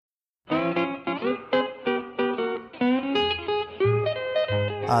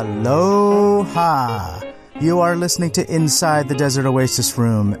Aloha! You are listening to Inside the Desert Oasis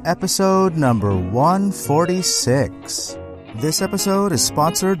Room, episode number 146. This episode is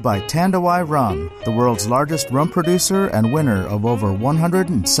sponsored by Tandawai Rum, the world's largest rum producer and winner of over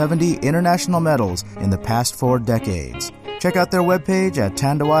 170 international medals in the past 4 decades. Check out their webpage at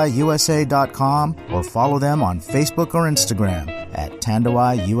tandawaiusa.com or follow them on Facebook or Instagram at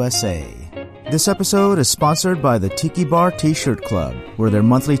tandawaiusa. This episode is sponsored by the Tiki Bar T-Shirt Club, where their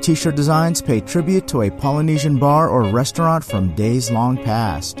monthly T-shirt designs pay tribute to a Polynesian bar or restaurant from days long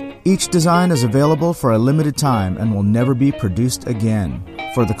past. Each design is available for a limited time and will never be produced again.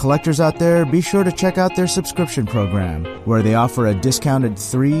 For the collectors out there, be sure to check out their subscription program, where they offer a discounted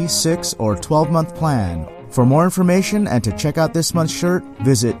 3, 6, or 12-month plan. For more information and to check out this month's shirt,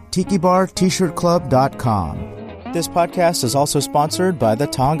 visit tikibartshirtclub.com. This podcast is also sponsored by the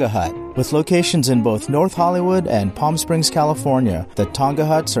Tonga Hut. With locations in both North Hollywood and Palm Springs, California, the Tonga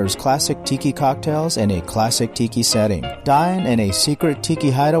Hut serves classic tiki cocktails in a classic tiki setting. Dine in a secret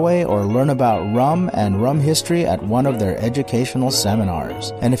tiki hideaway or learn about rum and rum history at one of their educational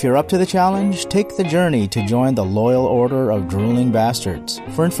seminars. And if you're up to the challenge, take the journey to join the Loyal Order of Drooling Bastards.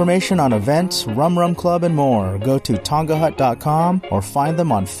 For information on events, Rum Club, and more, go to tongahut.com or find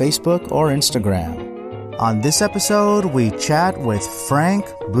them on Facebook or Instagram. On this episode, we chat with Frank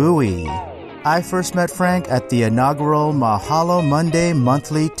Bui. I first met Frank at the inaugural Mahalo Monday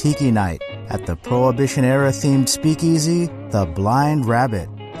monthly Tiki Night at the Prohibition-era themed speakeasy, The Blind Rabbit,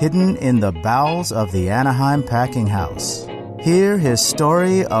 hidden in the bowels of the Anaheim Packing House. Hear his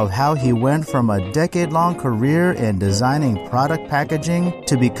story of how he went from a decade-long career in designing product packaging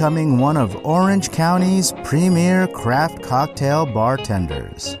to becoming one of Orange County's premier craft cocktail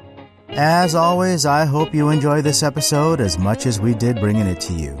bartenders. As always, I hope you enjoy this episode as much as we did bringing it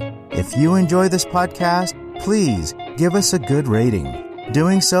to you. If you enjoy this podcast, please give us a good rating.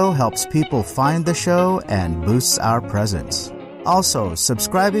 Doing so helps people find the show and boosts our presence. Also,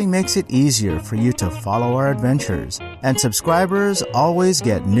 subscribing makes it easier for you to follow our adventures, and subscribers always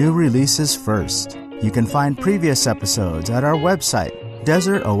get new releases first. You can find previous episodes at our website,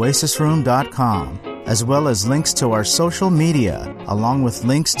 desertoasisroom.com. as well as links to our social media, along with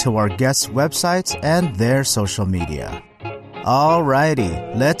links to our guests' websites and their social media.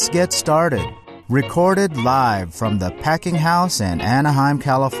 Alrighty, let's get started. Recorded live from the Packing House in Anaheim,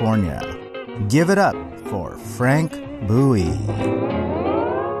 California. Give it up for Frank Bui.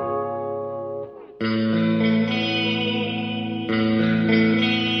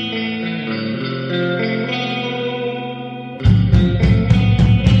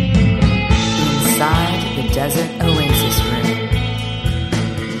 Desert Oasis Room.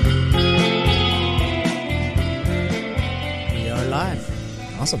 We are live.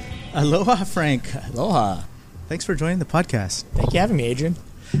 Awesome. Aloha, Frank. Aloha. Thanks for joining the podcast. Thank you for having me, Adrian.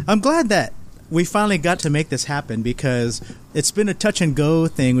 I'm glad that we finally got to make this happen because it's been a touch and go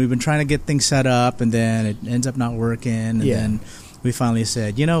thing. We've been trying to get things set up and then it ends up not working. And then we finally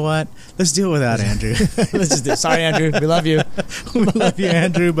said, you know what? Let's deal without Andrew. Let's just do it. Sorry, Andrew. We love you. We love you,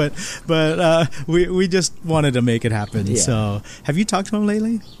 Andrew, but we just wanted to make it happen. Yeah. So, have you talked to him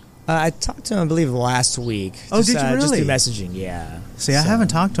lately? I talked to him, I believe, last week. Oh, did you really? Just through messaging, yeah. See, I haven't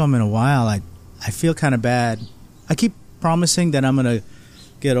talked to him in a while. I feel kind of bad. I keep promising that I'm going to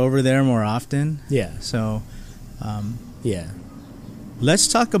get over there more often. Yeah. So, yeah. Let's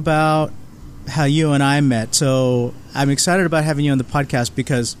talk about how you and I met. So I'm excited about having you on the podcast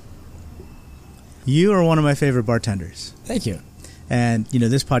because you are one of my favorite bartenders. Thank you. And, you know,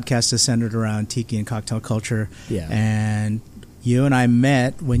 this podcast is centered around tiki and cocktail culture. Yeah. And you and I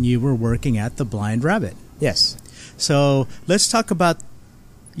met when you were working at the Blind Rabbit. Yes. So let's talk about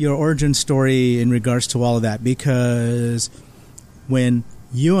your origin story in regards to all of that, because when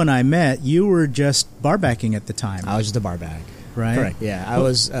you and I met, you were just barbacking at the time. I was just a bar bag. Right? Correct.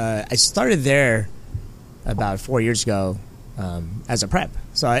 Yeah. I started there about 4 years ago as a prep.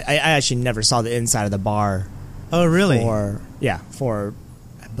 So I actually never saw the inside of the bar. Oh, really? For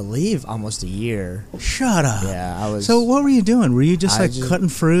I believe almost a year. Shut up. Yeah, I was. So what were you doing? Were you just cutting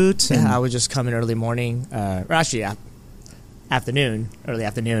fruits? Yeah, I would just come in early morning, or actually early afternoon,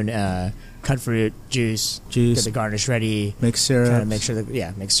 cut fruit, juice, get the garnish ready, mix syrups, try to make sure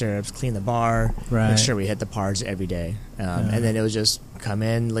make syrups, clean the bar, right. Make sure we hit the pars every day, and then it was just come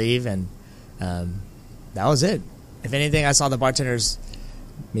in, leave, and that was it. If anything, I saw the bartenders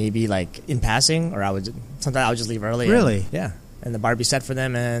maybe like in passing, or sometimes I would just leave early. Really? And the bar would be set for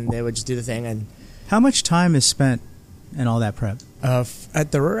them, and they would just do the thing. And how much time is spent in all that prep?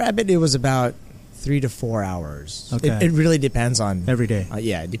 At the Rabbit, it was about 3 to 4 hours. Okay. It really depends on every day.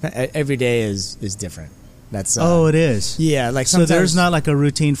 Every day is different. That's it is. Yeah, like so there's not like a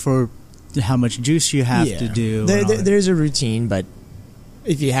routine for how much juice you have to do. There's a routine, but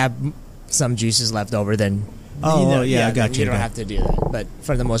if you have some juices left over, then I got you. You don't have to do that. But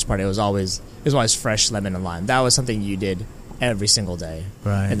for the most part, it was always fresh lemon and lime. That was something you did every single day,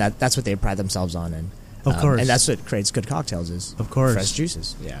 right? And that's what they pride themselves on, and of course, and that's what creates good cocktails is of course fresh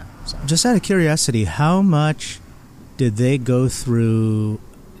juices. Yeah. So. Just out of curiosity, how much did they go through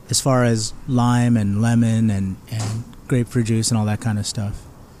as far as lime and lemon and grapefruit juice and all that kind of stuff?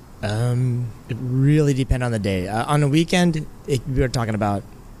 It really depends on the day. On a weekend, we were talking about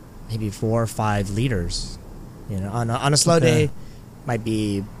maybe 4 or 5 liters. You know, on a slow day, might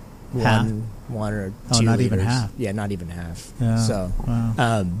be one or 2 not liters. Even half. Yeah, not even half. Yeah. So,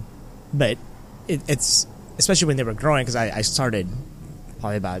 wow. But it's especially when they were growing, because I started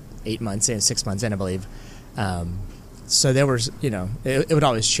probably about 8 months in, 6 months in, I believe. So there was, it would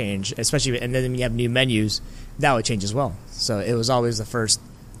always change, especially, and then when you have new menus, that would change as well. So it was always the first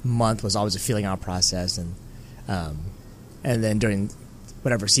month was always a feeling out process, and then during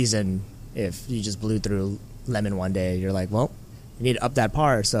whatever season, if you just blew through lemon one day, you're like, well, you need to up that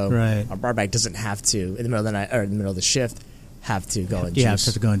par, so our bar back doesn't have to in the middle of the night or in the middle of the shift have to go and juice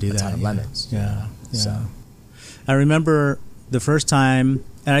have to go and do a ton of lemons. Yeah. So I remember the first time,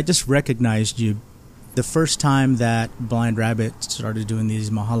 and I just recognized you. The first time that Blind Rabbit started doing these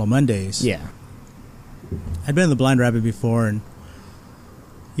Mahalo Mondays. Yeah. I'd been in the Blind Rabbit before, and,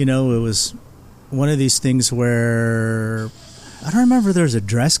 it was one of these things where, I don't remember if there was a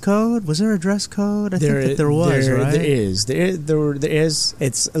dress code. Was there a dress code? I think that there was, right? There is. There is.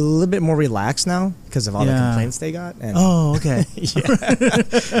 It's a little bit more relaxed now because of all the complaints they got. And, okay.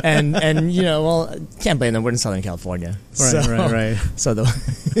 Yeah. and can't blame them. We're in Southern California. Right. So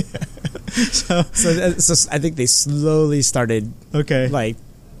so I think they slowly started, being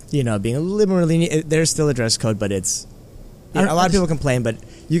a little more lenient. There's still a dress code, but it's a lot of people complain. But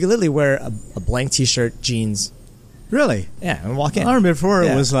you can literally wear a blank T-shirt, jeans. Really? Yeah, and walk in. I remember before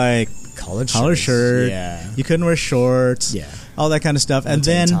it was like collared shirt. Yeah, you couldn't wear shorts. Yeah, all that kind of stuff. No and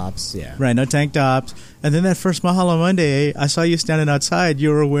tank then tops. Yeah, right, no tank tops. And then that first Mahalo Monday, I saw you standing outside.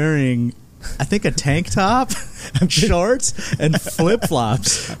 You were wearing, I think, a tank top, shorts, and flip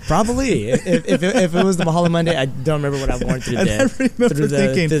flops. Probably. If it was the Mahalo Monday, I don't remember what I wore through the day. I remember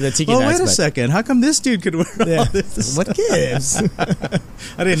thinking, through the tiki wait a second. How come this dude could wear all this? What gives?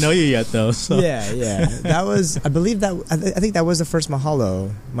 I didn't know you yet, though. So. Yeah. That was, I believe that, I think that was the first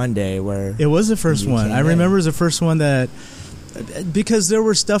Mahalo Monday where... It was the first one. I remember it was the first one that... Because there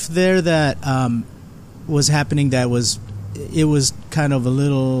were stuff there that was happening that was... It was kind of a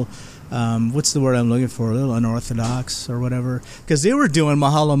little... what's the word I'm looking for? A little unorthodox or whatever. Because they were doing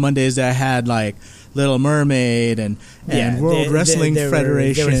Mahalo Mondays that had like Little Mermaid and World Wrestling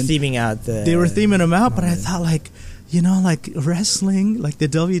Federation. They were theming out They were theming them out, but I thought like wrestling, like the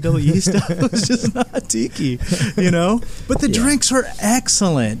WWE stuff was just not tiki, But the drinks were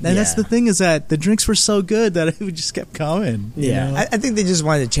excellent. And that's the thing, is that the drinks were so good that it just kept coming. I think they just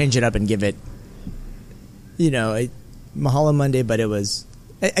wanted to change it up and give it, a Mahalo Monday, but it was...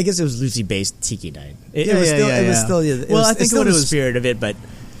 I guess it was loosely based tiki night. It was still I think it was the spirit of it, but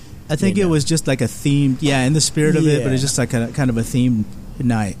I think it was just like a themed, in the spirit of it, but it's just like kind of a themed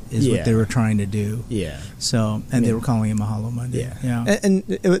night is what they were trying to do. Yeah. So, and they were calling it Mahalo Monday. Yeah. And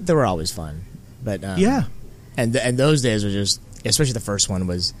they were always fun, but and those days were just, especially the first one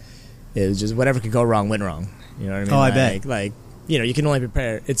was just whatever could go wrong went wrong. You know what I mean? Oh, I bet. Like you can only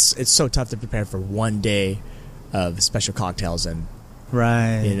prepare. It's so tough to prepare for one day of special cocktails and.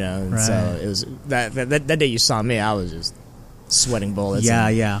 Right. So it was that day you saw me, I was just sweating bullets.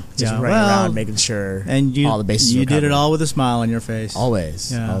 Just running around making sure all the bases were covered. You did it all with a smile on your face. Always.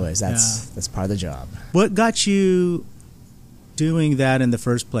 That's part of the job. What got you doing that in the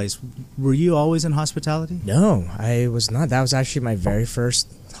first place? Were you always in hospitality? No, I was not. That was actually my very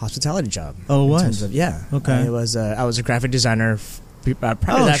first hospitality job. Oh, it was? Okay. I was a graphic designer prior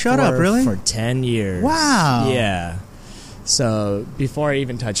to that for 10 years. Wow. Yeah. So before I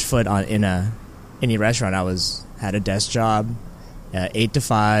even touched foot in any restaurant, I had a desk job, 8 to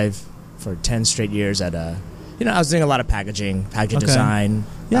 5 for 10 straight years at I was doing a lot of packaging design.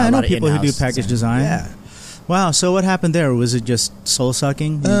 Yeah, I know people who do package design. Yeah. Wow. So what happened there? Was it just soul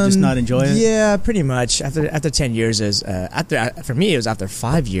sucking? Did you just not enjoy it? Yeah, pretty much. After 10 years for me it was after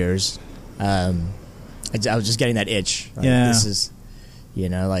 5 years. I was just getting that itch. This is.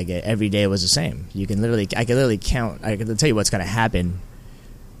 Every day was the same. I could literally count. I could tell you what's going to happen,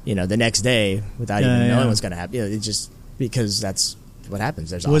 the next day without even knowing what's going to happen. It's just because that's what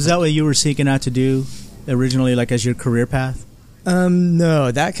happens. Was that what you were seeking out to do originally, like as your career path?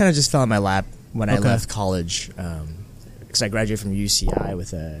 No, that kind of just fell in my lap when I left college, because I graduated from UCI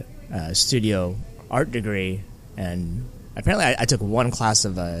with a studio art degree, and apparently I took one class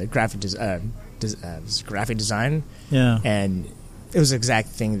of graphic design. Yeah, and it was the exact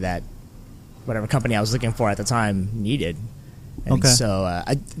thing that whatever company I was looking for at the time needed. And so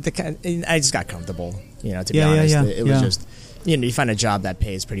I just got comfortable, to be honest. It was just, you find a job that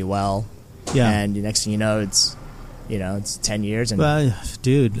pays pretty well. Yeah. And the next thing you know, it's 10 years. And well,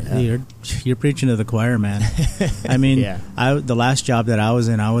 dude, you're preaching to the choir, man. I mean, the last job that I was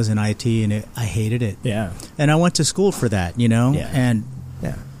in IT, and I hated it. Yeah. And I went to school for that, and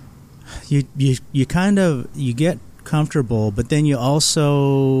you kind of, you get comfortable, but then you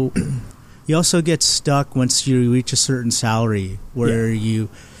also get stuck once you reach a certain salary where you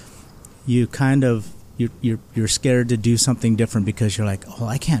kind of you're scared to do something different because you're like, oh,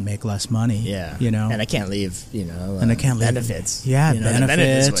 I can't make less money. Yeah, and I can't leave. And I can't leave benefits. Yeah,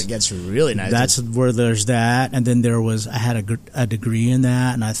 benefits is what gets really nice. That's where there's that, and then I had a degree in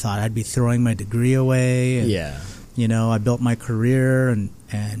that, and I thought I'd be throwing my degree away. And, I built my career and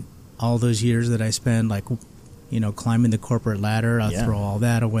all those years that I spent climbing the corporate ladder, I'll throw all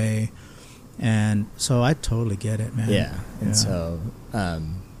that away. And so I totally get it, man. Yeah. And so,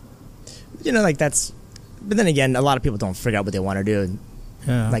 that's... But then again, a lot of people don't figure out what they want to do,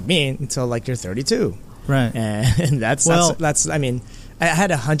 like me, until, you're 32. Right. And that's I mean, I had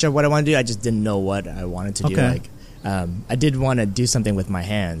a hunch of what I wanted to do. I just didn't know what I wanted to do. I did want to do something with my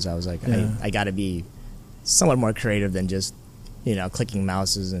hands. I was like, I got to be somewhat more creative than just, clicking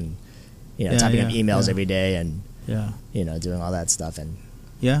mouses and, typing up emails every day and, doing all that stuff. And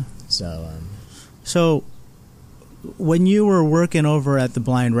so when you were working over at the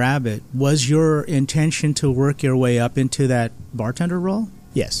Blind Rabbit, was your intention to work your way up into that bartender role?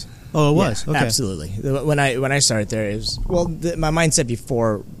 Yes. Oh, it was? Okay. Absolutely. When I started there, it was, my mindset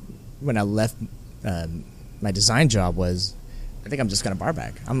before when I left my design job was, I think I'm just going to bar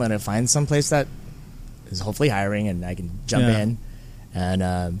back. I'm going to find some place that is hopefully hiring and I can jump in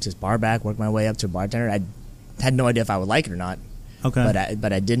and just bar back, work my way up to a bartender. I had no idea if I would like it or not. Okay.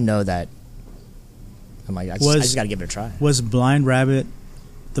 But I did know that I'm like, I just got to give it a try. Was Blind Rabbit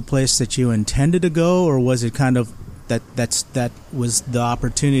the place that you intended to go, or was it kind of that was the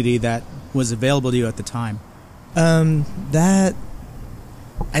opportunity that was available to you at the time? That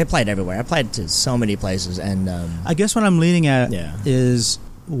I applied everywhere. I applied to so many places, and I guess what I'm leading at is,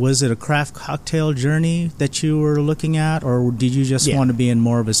 was it a craft cocktail journey that you were looking at, or did you just want to be in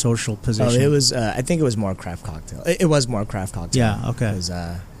more of a social position? Oh, it was. I think it was more craft cocktail. It was more craft cocktail. Yeah. Okay.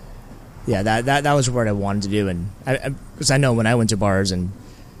 That was what I wanted to do, and because I know when I went to bars and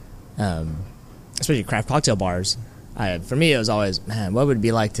especially craft cocktail bars, for me it was always, man, what would it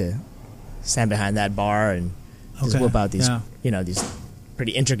be like to stand behind that bar and just whip out these these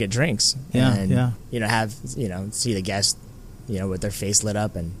pretty intricate drinks and have see the guests with their face lit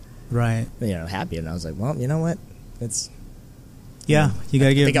up and happy, and I was like, well, you know what, it's you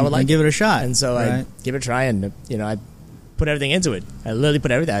gotta give it a shot, and so I give it a try, and I put everything into it. I literally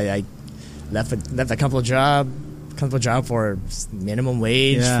put everything. I left a comfortable job for minimum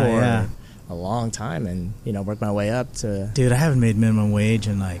wage for a long time, and worked my way up to. Dude, I haven't made minimum wage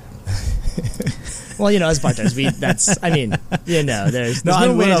in well, as bartenders, there's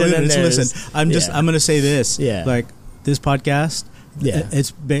minimum wage. Listen, I'm going to say this. Yeah. Like this podcast. Yeah,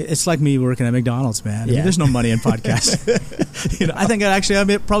 it's like me working at McDonald's, man. I mean, there's no money in podcasts. I think I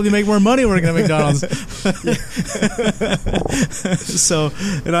probably make more money working at McDonald's. So,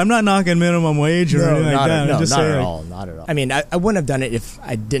 I'm not knocking minimum wage or anything like that. Not at all. Not at all. I mean, I wouldn't have done it if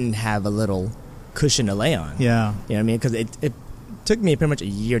I didn't have a little cushion to lay on. Yeah, you know what I mean? Because it took me pretty much a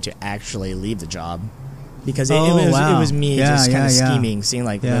year to actually leave the job because it was me just kind of scheming, seeing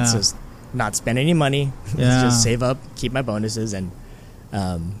let's just not spend any money, just save up, keep my bonuses, and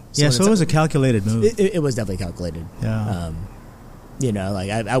so it was a calculated move. It was definitely calculated. Yeah,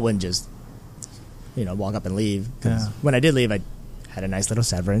 I wouldn't just walk up and leave. Cause when I did leave, I had a nice little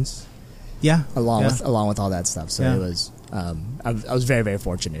severance. Yeah, along with all that stuff. So it was I was very, very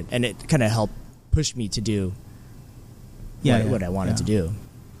fortunate, and it kind of helped push me to do what I wanted to do.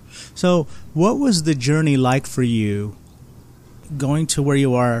 So, what was the journey like for you, going to where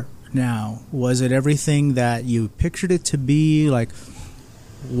you are now? Was it everything that you pictured it to be? Like,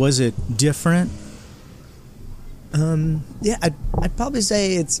 was it different? I'd probably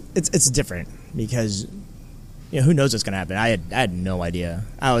say it's different because who knows what's gonna happen. I had no idea.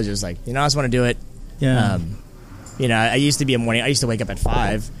 I was just like, I just want to do it. Yeah. I used to be I used to wake up at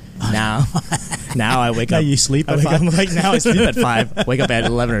 5. Now Now I wake Now up. you sleep I at wake up, 5? like now I sleep at 5. Wake up at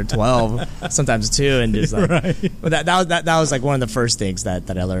 11 or 12, sometimes 2, and just like. Right. But that was like one of the first things that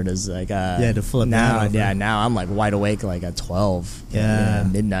I learned is like. To flip now. that over. Yeah, now I'm like wide awake like at 12. Yeah.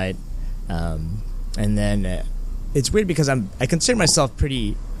 Midnight, and then it's weird because I consider myself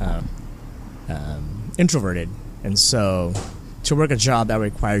pretty introverted, and so to work a job that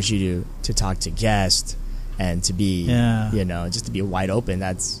requires you to talk to guests and to be just to be wide open,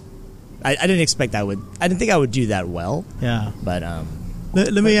 that's I didn't expect I didn't think I would do that well. Yeah. But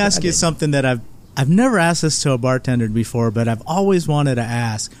let me ask you something that I've never asked this to a bartender before, but I've always wanted to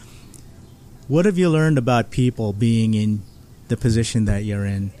ask. What have you learned about people being in the position that you're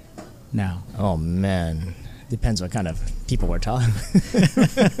in now? Oh man, depends what kind of people we're talking.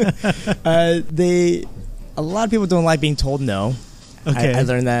 A lot of people don't like being told no. Okay. I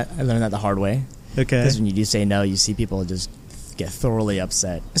learned that the hard way. Okay. Because when you do say no, you see people just get thoroughly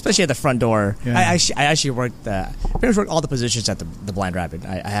upset, especially at the front door. Yeah. I actually worked pretty much worked all the positions at the Blind Rabbit.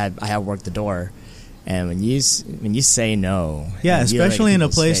 I have worked the door, and when you say no, especially in a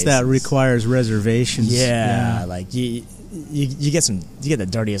place that requires reservations. Like you get the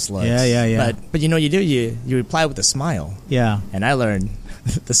dirtiest looks. Yeah. But you know what you do, you reply with a smile. Yeah. And I learned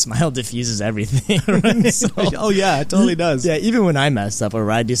the smile diffuses everything. Right? So, oh yeah, it totally does. Yeah, even when I mess up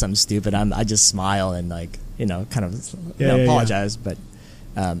or I do something stupid, I just smile and like kind of apologize. But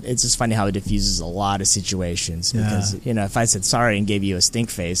it's just funny how it diffuses a lot of situations because if I said sorry and gave you a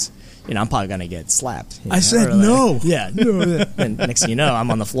stink face, I'm probably gonna get slapped. I said no. No. And next thing you know, I'm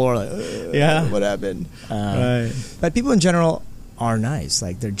on the floor like, what happened? Right. But people in general are nice.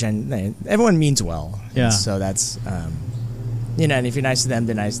 Like everyone means well. Yeah. And so that's and if you're nice to them,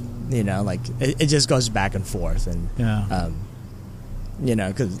 they're nice. Like it just goes back and forth. And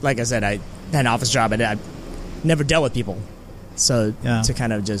because like I said, I had an office job and I never dealt with people. So to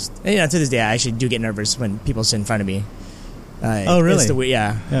kind of just to this day, I actually do get nervous when people sit in front of me. Oh really?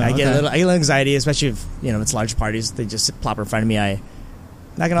 I get a little anxiety, especially if it's large parties. They just plop in front of me.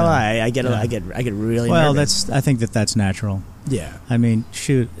 Not gonna lie, I get really nervous. I think that's natural. Yeah. I mean,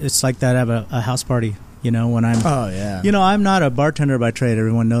 shoot, it's like that at a house party. When I'm I'm not a bartender by trade.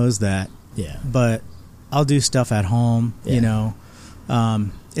 Everyone knows that. Yeah. But I'll do stuff at home. Yeah.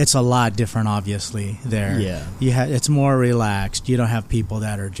 It's a lot different, obviously. There. Yeah. It's more relaxed. You don't have people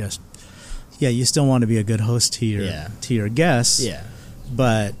that are just. Yeah, you still want to be a good host to your guests. Yeah.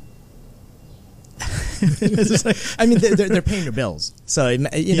 But I mean, they're paying your bills. So I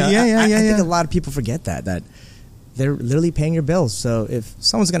think a lot of people forget that they're literally paying your bills. So if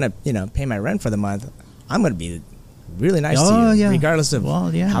someone's gonna pay my rent for the month, I'm gonna be really nice to you, regardless of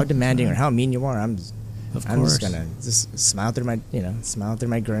how demanding or how mean you are. I'm just gonna smile through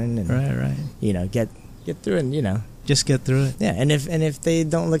my grin and right. Get through it and just get through it. Yeah, and if they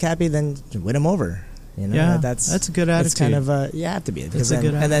don't look happy, then win them over. That's a good attitude. That's kind of you have to be. That's a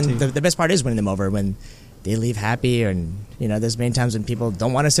good attitude. And then the best part is winning them over when they leave happy, and there's many times when people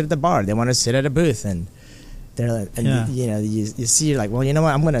don't want to sit at the bar, they want to sit at a booth, and they're like, you see, you're like, well, you know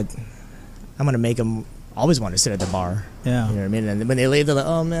what, I'm gonna make them always want to sit at the bar. Yeah, you know what I mean. And when they leave, they're like,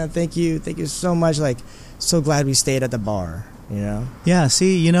 oh man, thank you so much. Like, so glad we stayed at the bar. Yeah,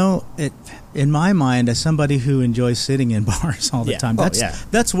 see, in my mind, as somebody who enjoys sitting in bars all the time,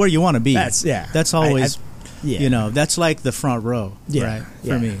 that's where you want to be. That's always, that's like the front row, right?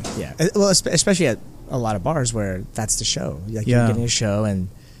 For me. Yeah. Well, especially at a lot of bars where that's the show. Like you're getting a show, and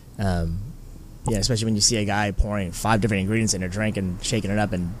especially when you see a guy pouring 5 different ingredients in a drink and shaking it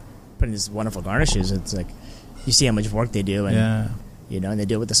up and putting these wonderful garnishes. It's like you see how much work they do, and and they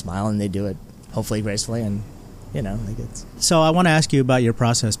do it with a smile, and they do it hopefully gracefully, and So I want to ask you about your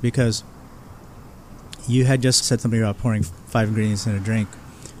process, because you had just said something about pouring 5 ingredients in a drink.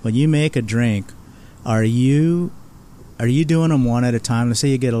 When you make a drink, are you doing them one at a time? Let's say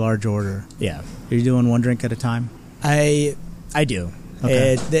you get a large order. Yeah. Are you doing one drink at a time? I do.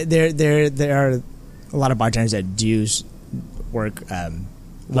 Okay. There are a lot of bartenders that do work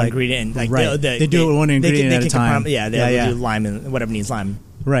one ingredient. Like they do it one ingredient at a time. They'll do lime and whatever needs lime.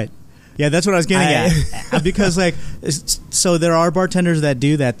 Right. Yeah, that's what I was getting at. Because so there are bartenders that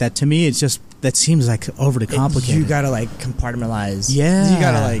do that. That to me, that seems like overly complicated. You gotta compartmentalize. Yeah. You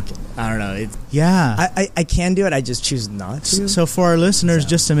gotta I don't know. I can do it. I just choose not to. So for our listeners,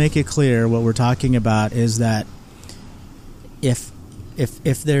 just to make it clear, what we're talking about is that if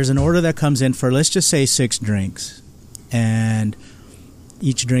there's an order that comes in for, let's just say 6 drinks, and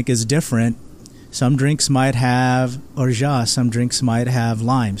each drink is different. Some drinks might have orgeat, some drinks might have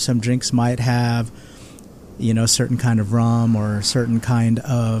lime, some drinks might have, a certain kind of rum or a certain kind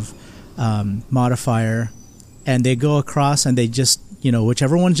of modifier, and they go across and they just,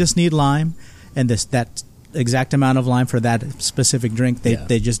 whichever ones just need lime, and that exact amount of lime for that specific drink.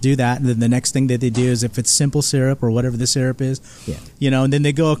 They just do that, and then the next thing that they do is if it's simple syrup or whatever the syrup is, and then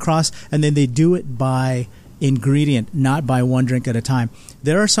they go across, and then they do it by ingredient, not by one drink at a time.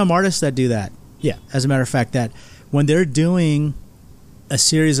 There are some artists that do that. Yeah. As a matter of fact, that when they're doing a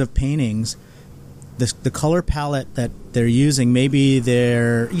series of paintings, the color palette that they're using, maybe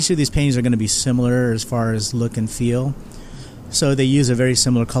each of these paintings are going to be similar as far as look and feel. So they use a very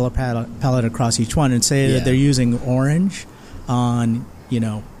similar color palette across each one, and say that they're using orange on,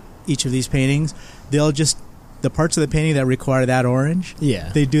 each of these paintings. They'll just, the parts of the painting that require that orange,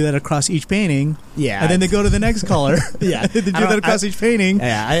 they do that across each painting, and then they go to the next color. They do that across each painting.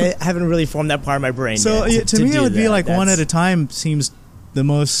 Yeah, I haven't really formed that part of my brain. So yet to me, it would be like one at a time seems the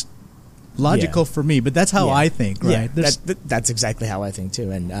most logical for me, but that's how I think, right? Yeah, that's exactly how I think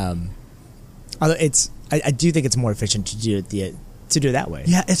too. And although I do think it's more efficient to do it that way.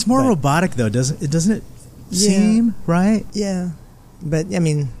 Yeah, it's more robotic though, doesn't it seem, right? Yeah, but I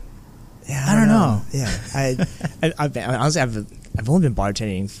mean, I don't know. Yeah, honestly, I've only been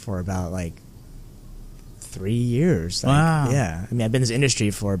bartending for about like 3 years. Wow. Yeah, I mean, I've been in this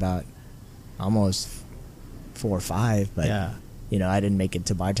industry for about almost 4 or 5, but I didn't make it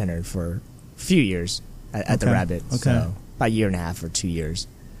to bartender for a few years at the Rabbit. Okay. So about a year and a half or 2 years.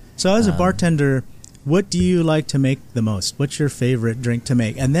 So as a bartender, what do you like to make the most? What's your favorite drink to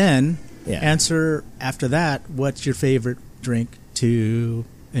make? And then answer after that, what's your favorite drink to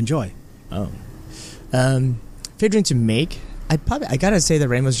enjoy? Favorite drink to make? I gotta say the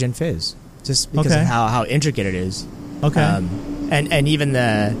Rainbow's Gin Fizz, just because of how intricate it is. Okay. And even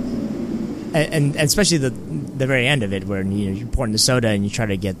and especially the very end of it, where you pour in the soda and you try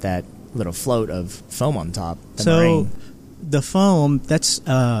to get that little float of foam on top. The foam, that's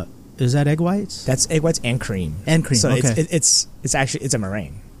is that egg whites? That's egg whites and cream. So it's actually a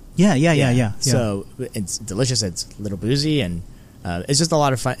meringue. Yeah. So it's delicious. It's a little boozy, and it's just a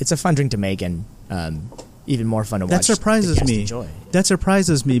lot of fun. It's a fun drink to make, and even more fun to watch. That surprises me. Enjoy. That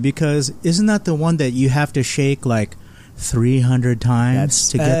surprises me, because isn't that the one that you have to shake like 300 times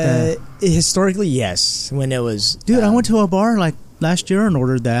to get that? Historically, yes. When it was, dude, I went to a bar like last year and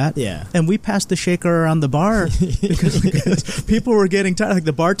ordered that. Yeah. And we passed the shaker around the bar because people were getting tired. Like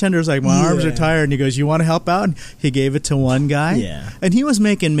the bartender's like, my arms are tired, and he goes, "You want to help out?" And he gave it to one guy. Yeah. And he was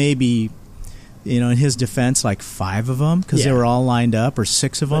making maybe, in his defense, like 5 of them, because they were all lined up, or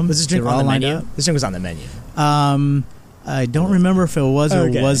 6 of them. Was this drink on the menu? This drink was on the menu. I don't remember if it was or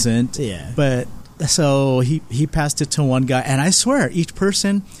wasn't. Yeah. But so he passed it to one guy, and I swear, each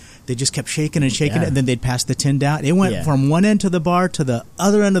person, they just kept shaking and shaking it, and then they'd pass the tin down. It went from one end of the bar to the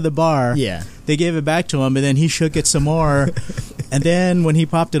other end of the bar. Yeah. They gave it back to him, and then he shook it some more. And then when he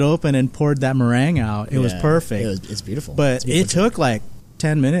popped it open and poured that meringue out, it was perfect. It's beautiful. But it took like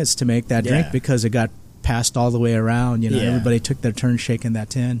 10 minutes to make that drink, because it got passed all the way around. Everybody took their turn shaking that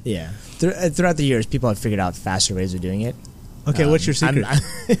tin. Yeah. Throughout the years, people have figured out faster ways of doing it. Okay, what's your secret?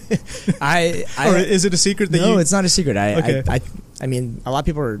 Or is it a secret that No, it's not a secret. Okay. I mean, a lot of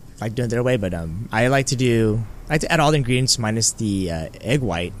people are like doing it their way, but I like to add all the ingredients minus the egg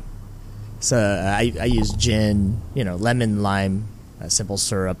white. So I use gin, lemon, lime, simple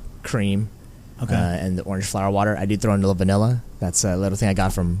syrup, cream, and the orange flower water. I do throw in a little vanilla. That's a little thing I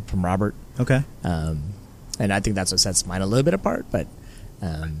got from Robert. Okay. And I think that's what sets mine a little bit apart. But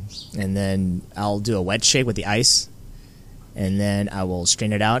and then I'll do a wet shake with the ice, and then I will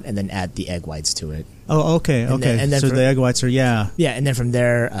strain it out and then add the egg whites to it. Oh, okay, and then so the egg whites are and then from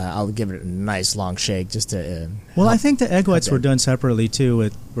there I'll give it a nice long shake just to. I think the egg whites were done separately too.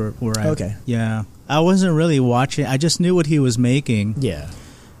 With where I I wasn't really watching. I just knew what he was making. Yeah,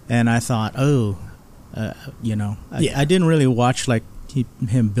 and I thought, I didn't really watch like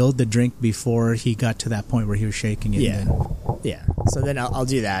him build the drink before he got to that point where he was shaking it. Yeah. So then I'll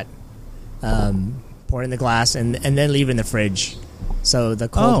do that. Pour it in the glass and then leave it in the fridge. So the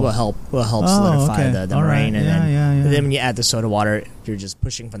cold will help solidify the meringue, and then when you add the soda water, you're just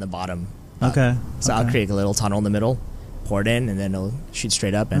pushing from the bottom up. So I'll create a little tunnel in the middle, pour it in, and then it'll shoot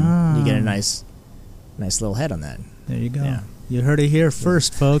straight up, and you get a nice little head on that. There you go. Yeah. You heard it here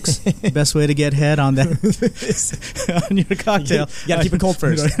first, folks. Best way to get head on that on your cocktail. You gotta keep it cold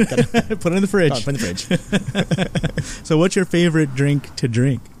first. Put it in the fridge. Put it in the fridge. So what's your favorite drink to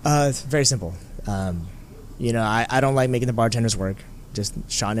drink? It's very simple. I don't like making the bartenders work. Just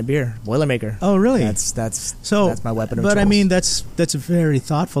shot in a beer, Boilermaker. Oh, really? That's my weapon of choice. But I mean, that's very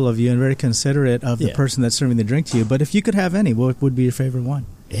thoughtful of you and very considerate of the person that's serving the drink to you. But if you could have any, what would be your favorite one?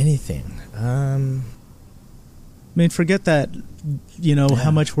 Anything. I mean, forget that.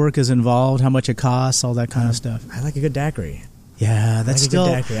 How much work is involved, how much it costs, all that kind of stuff. I like a good daiquiri. Yeah, that's like still.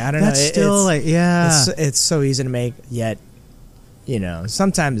 I don't know. That's still like It's so easy to make, yet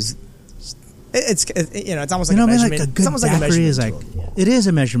sometimes it's almost like a measurement. Like a good it's almost daiquiri like a measurement is like tool. it is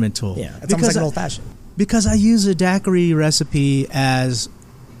a measurement tool. Yeah, it's almost like an old fashioned. Because I use a daiquiri recipe I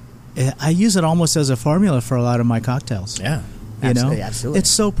use it almost as a formula for a lot of my cocktails. Yeah, absolutely. It's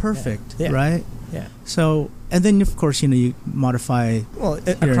so perfect, right? Yeah. So, and then of course you modify. Well,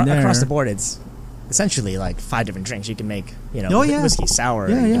 across the board, it's essentially like 5 different drinks you can make. Whiskey sour.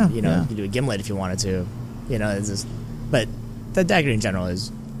 You do a gimlet if you wanted to. It's just, but the daiquiri in general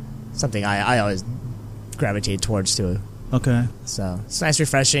is something I always gravitate towards too. Okay. So it's nice,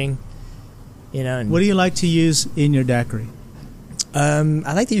 refreshing. And what do you like to use in your daiquiri?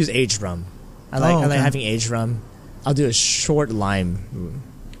 I like to use aged rum. I like having aged rum. I'll do a short lime.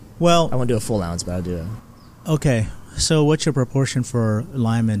 Well, I won't do a full ounce, but I'll do a... Okay. So what's your proportion for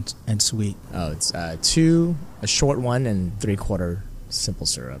lime and sweet? Oh, it's 2, a short one, and 3/4 simple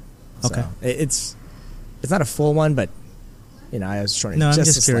syrup. Okay. So it's not a full one, but I was shortening. No, I'm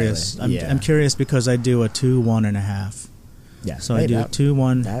just just curious. Slightly. I'm curious because I do a 2, 1 1/2. Yeah. So I do a 2,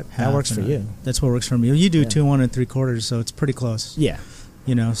 1. That works for you. That's what works for me. You do 2, 1 3/4, so it's pretty close. Yeah.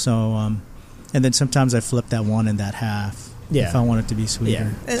 So and then sometimes I flip that 1 and that half. Yeah. If I want it to be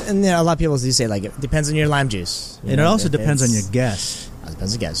sweeter. Yeah. And a lot of people do say like it depends on your lime juice. And it also depends on your guest. It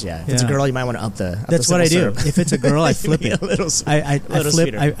depends on the guest. Yeah. If it's a girl, you might want to up the. That's what I do. Syrup. If it's a girl, I flip it. I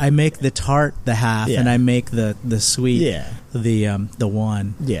flip. I make the tart the half, and I make the sweet the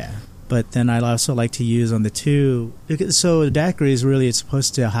 1. Yeah. But then I also like to use on the 2. So the daiquiri is really, it's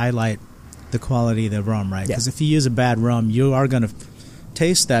supposed to highlight the quality of the rum, right? Because if you use a bad rum, you are going to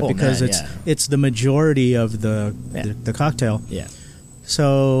taste that because it's the majority of the cocktail. Yeah.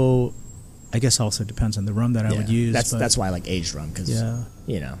 So I guess also depends on the rum that I would use. That's why I like aged rum because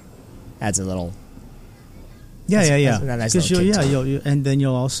adds a little. Nice and then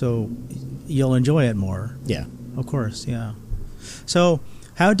you'll enjoy it more. Yeah. Of course. Yeah. So.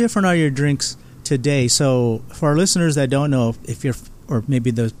 How different are your drinks today? So, for our listeners that don't know, if you're, or maybe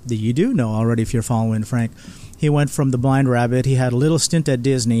that you do know already, if you're following Frank, he went from the Blind Rabbit. He had a little stint at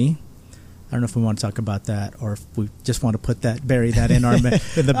Disney. I don't know if we want to talk about that, or if we just want to bury that in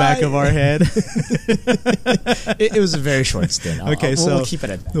the back of our head. It was a very short stint. We'll keep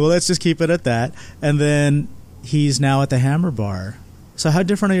it at that. Well, let's just keep it at that. And then he's now at the Hammer Bar. So how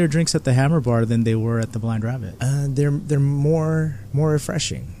different are your drinks at the Hammer Bar than they were at the Blind Rabbit? They're more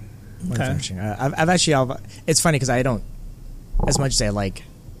refreshing. Refreshing. I've actually it's funny because I don't, as much as I like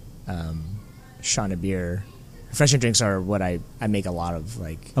Shana beer, refreshing drinks are what I make a lot of.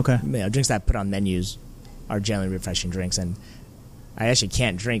 Drinks that I put on menus are generally refreshing drinks, and I actually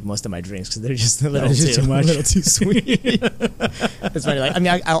can't drink most of my drinks because they're just a little too much, a little too sweet. It's funny.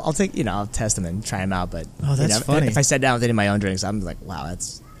 I'll take I'll test them and try them out, but that's funny. If I sat down with any of my own drinks, I'm like, wow,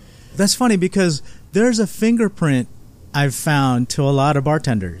 that's funny because there's a fingerprint I've found to a lot of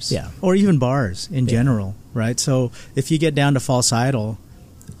bartenders, or even bars in general, right? So if you get down to False Idol,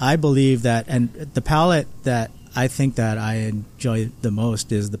 I believe that, and the palate that I think that I enjoy the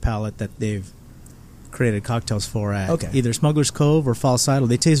most is the palate that they've created cocktails for at either Smuggler's Cove or False Idol.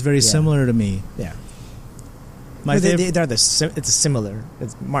 They taste very similar to me. Yeah. It's similar.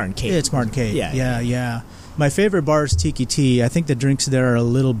 It's Martin Cate. It's Martin Cate. Yeah. My favorite bar is Tiki Tea. I think the drinks there are a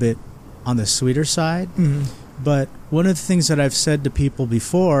little bit on the sweeter side. Mm-hmm. But one of the things that I've said to people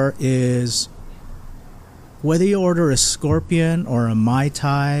before is whether you order a Scorpion or a Mai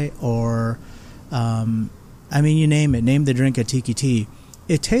Tai or, you name it, name the drink at Tiki Tea.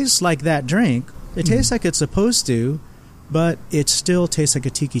 It tastes like that drink. It tastes like it's supposed to, but it still tastes like a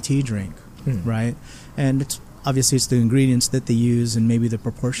Tiki Tea drink, right? And it's the ingredients that they use and maybe the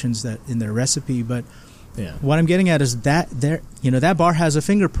proportions that in their recipe. But what I'm getting at is that that bar has a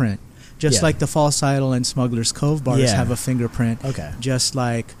fingerprint, just like the False Idol and Smuggler's Cove bars have a fingerprint. Okay. Just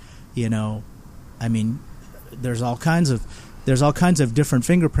like there's all kinds of different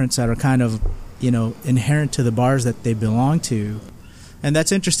fingerprints that are kind of inherent to the bars that they belong to. And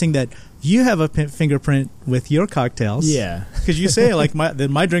that's interesting that you have a fingerprint with your cocktails. Yeah. Because you say,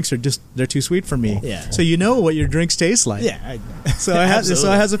 my drinks are they're too sweet for me. Yeah. So you know what your drinks taste like. Yeah. So it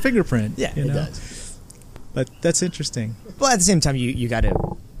has a fingerprint. Yeah, it does. But that's interesting. Well, at the same time, you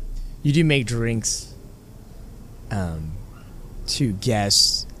do make drinks to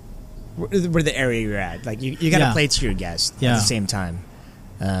guests where the area you're at. Like, you got to play to your guests at the same time.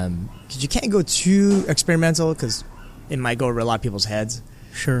 Because you can't go too experimental because it might go over a lot of people's heads.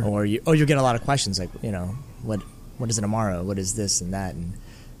 Sure. Or you'll get a lot of questions like, what is an Amaro? What is this and that?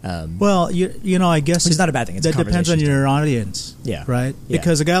 And well, I guess it's not a bad thing. It's that depends on your audience. Yeah. Right. Yeah.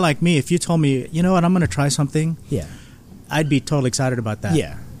 Because a guy like me, if you told me, you know what, I'm going to try something. Yeah. I'd be totally excited about that.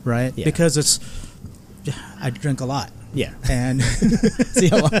 Yeah. Right? Yeah. Because I drink a lot. Yeah. And see,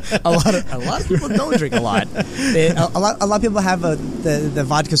 a lot of people don't drink a lot. A lot of people have the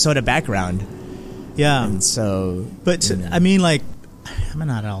vodka soda background. Yeah. And so, but I mean, like, I'm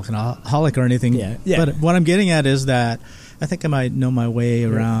not an alcoholic or anything. Yeah. Yeah. But what I'm getting at is that I think I might know my way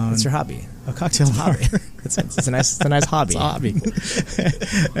around. It's your hobby. A cocktail hobby. It's a nice hobby. It's a hobby.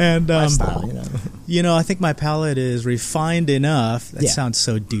 And lifestyle, I think my palate is refined enough. That sounds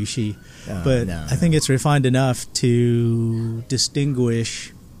so douchey, but I think it's refined enough to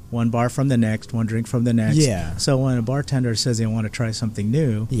distinguish one bar from the next, one drink from the next. Yeah. So when a bartender says they want to try something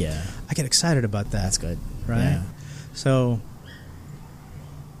new, I get excited about that. That's good, right? Yeah. So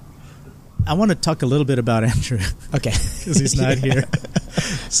I want to talk a little bit about Andrew. Okay. Because he's not here.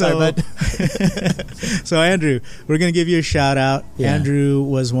 Sorry, bud. So, Andrew, we're going to give you a shout out. Yeah. Andrew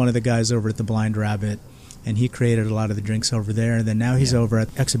was one of the guys over at the Blind Rabbit, and he created a lot of the drinks over there. And then now he's over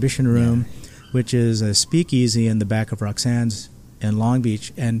at Exhibition Room, which is a speakeasy in the back of Roxanne's in Long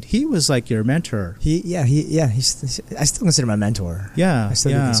Beach. And he was like your mentor. I still consider my mentor. Yeah. I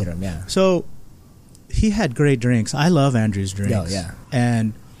still do consider him, yeah. So he had great drinks. I love Andrew's drinks. Oh, yeah.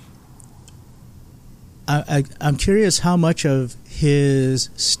 And I'm curious how much of his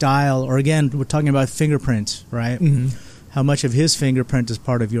style, or again, we're talking about fingerprints, right? Mm-hmm. How much of his fingerprint is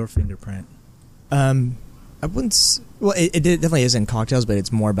part of your fingerprint? I wouldn't. Well, it definitely is in cocktails, but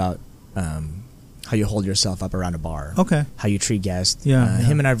it's more about how you hold yourself up around a bar. Okay. How you treat guests. Yeah.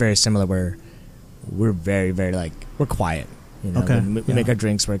 Him and I are very similar. Where we're very, very we're quiet. Okay. We make our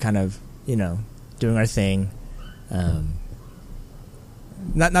drinks. We're kind of doing our thing.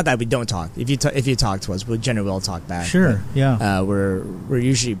 Not that we don't talk. If you talk to us, we generally will talk back. Sure. But, yeah. We're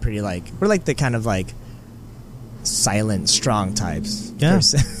usually pretty we're like the kind of silent, strong types. Yeah. Not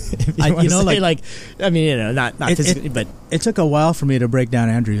physically, but it took a while for me to break down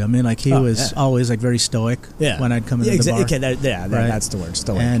Andrew. I mean, he was always very stoic when I'd come into the bar. Okay, that's the word,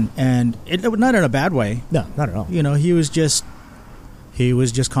 stoic. And it not in a bad way. No, not at all. He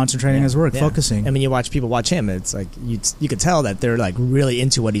was just concentrating on his work, focusing. I mean, people watch him. It's like you could tell that they're really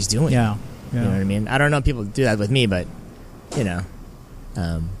into what he's doing. Yeah. You know what I mean? I don't know if people do that with me, but I don't know.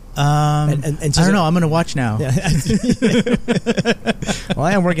 I'm going to watch now. Yeah. Well,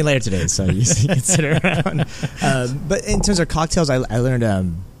 I am working later today, so you can sit around. But in terms of cocktails, I learned.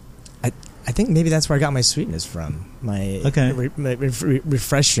 I think maybe that's where I got my sweetness from. My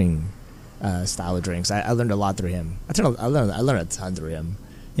refreshing style of drinks. I learned a lot through him. I learned a ton through him.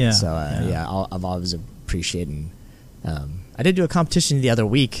 Yeah. So I've always appreciated. I did do a competition the other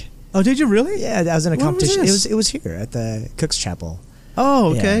week. Oh, did you really? Yeah, I was in a competition. Was it was here at the Cook's Chapel.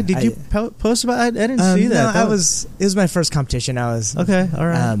 Oh, okay. Yeah, did you post about it? I didn't see that. No, it was my first competition. I was okay. All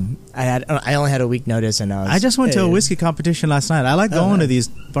right. I only had a week notice, and I just went to a whiskey competition last night. I like going to these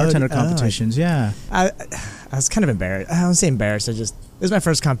bartender competitions. Yeah. I was kind of embarrassed. I don't say embarrassed. It was my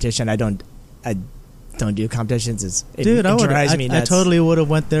first competition. I don't do competitions. It drives me nuts. I totally would have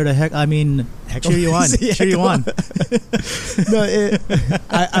went there to cheer you on. Cheer you on. No,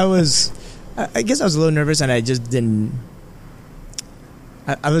 I guess I was a little nervous, and I just didn't.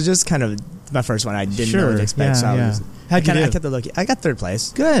 I was just kind of my first one. I didn't know what to expect. So I kept the look. I got third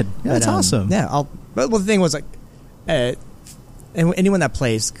place. Good. Yeah, that's awesome. Yeah. But the thing was anyone that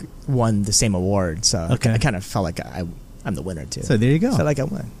placed won the same award. So I kind of felt like I'm the winner too. So there you go. Felt like I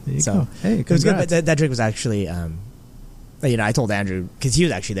won. There you go. Hey, it was good. But that drink was actually, I told Andrew because he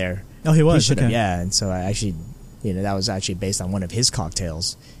was actually there. Oh, he was. Okay. Yeah, and so I actually, that was actually based on one of his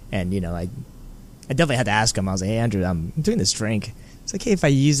cocktails, and I definitely had to ask him. I was like, hey, Andrew, I'm doing this drink. It's like, hey, if I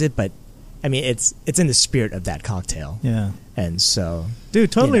use it, but I mean, it's in the spirit of that cocktail. Yeah. And so,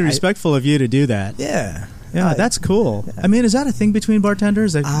 dude, totally respectful of you to do that. Yeah. Yeah, that's cool. Yeah. I mean, is that a thing between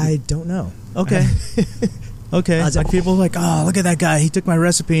bartenders? I don't know. Okay. Okay. People are like, oh, look at that guy. He took my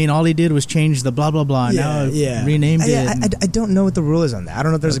recipe and all he did was change the blah, blah, blah. Yeah, now renamed it. I don't know what the rule is on that. I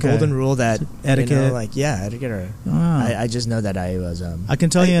don't know if there's a golden rule that... Etiquette. Etiquette or... I just know that I was... I can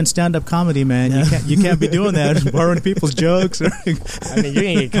tell you in stand-up comedy, man, you can't be doing that, borrowing people's jokes. I mean, you're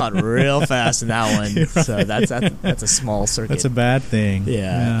going to get caught real fast in that one. Right. So that's a small circuit. That's a bad thing.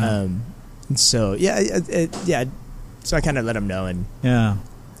 Yeah. So, so I kind of let him know and... Yeah.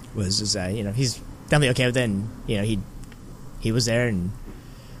 Was just, he's... definitely okay with it, and he was there. And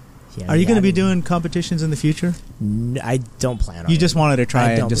are you going to be doing competitions in the future? I don't plan on. You just wanted to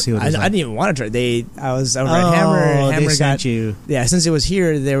try it and just see what it was like. I didn't even want to try. I was over at Hammer. They sent you. Yeah, since it was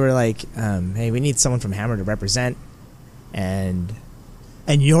here, they were like, "Hey, we need someone from Hammer to represent," and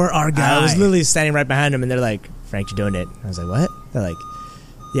you're our guy. I was literally standing right behind them, and they're like, "Frank, you're doing it." I was like, "What?" They're like,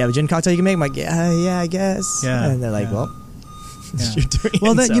 you have a gin cocktail you can make? I'm like, yeah, I guess. Yeah. And they're like, yeah. well, Yeah. you're doing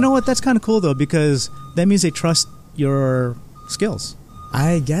well, it, so. you know what? That's kind of cool though, because that means they trust your skills.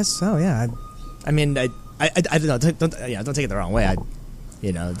 I guess so. Yeah. I mean, I don't know. Don't take it the wrong way. I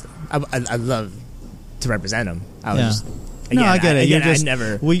love to represent them. I was just. Again, I get it. Again, You're just, I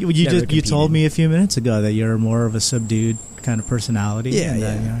never. You told me a few minutes ago that you're more of a subdued kind of personality. Yeah,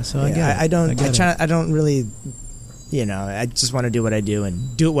 and, so I get it. I don't really. I just want to do what I do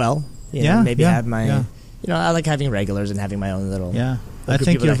and do it well. Maybe have my. Yeah. I like having regulars and having my own little. Yeah. I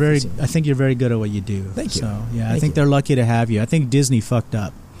think you're very good at what you do. Thank you. So I think they're lucky to have you. I think Disney fucked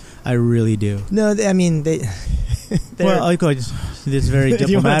up. I really do. No, I mean they. Well, it's very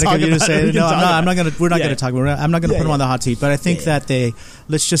diplomatic of you to say. No, I'm not going to. We're not going to talk. I'm not going to put them on the hot seat. But I think that they.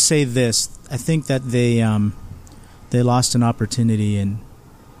 Let's just say this. I think that they lost an opportunity in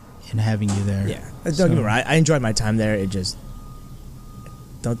having you there. Yeah, don't get me wrong. I enjoyed my time there. It just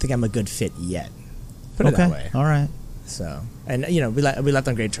don't think I'm a good fit yet. Put it that way. All right. So, and we left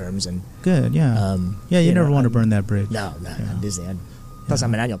on great terms and good. Yeah. You never want to burn that bridge. No, Disney. Plus,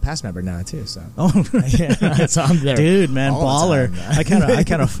 I'm an annual pass member now too. So, so I'm there, dude, man, baller. I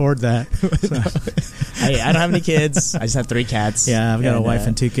can't afford that. So. I don't have any kids. I just have 3 cats. Yeah, I've got a wife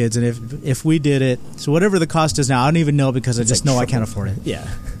and 2 kids, and if we did it, so whatever the cost is now, I don't even know because I just know I can't afford it. Yeah.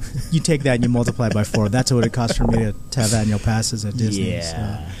 You take that and you multiply it by 4. That's what it costs for me to have annual passes at Disney.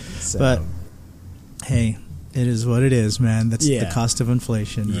 Yeah. So. But hey, it is what it is, man. That's the cost of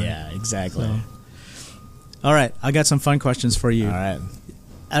inflation. Right? Yeah, exactly. So. All right, I got some fun questions for you. All right.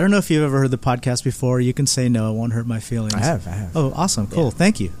 I don't know if you've ever heard the podcast before. You can say no; it won't hurt my feelings. I have. Oh, awesome, cool.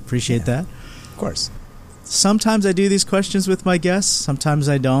 Thank you. Appreciate that. Of course. Sometimes I do these questions with my guests. Sometimes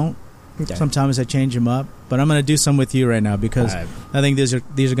I don't. Okay. Sometimes I change them up. But I'm going to do some with you right now because I think these are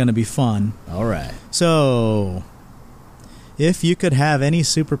going to be fun. All right. So, if you could have any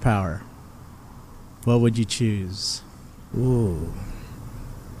superpower, what would you choose? Ooh.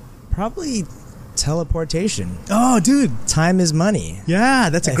 Probably teleportation. Oh, dude. Time is money. Yeah,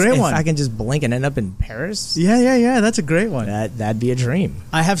 that's a great one. If I can just blink and end up in Paris. Yeah. That's a great one. That'd be a dream.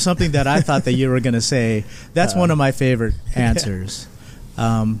 I have something that I thought that you were going to say. That's one of my favorite answers.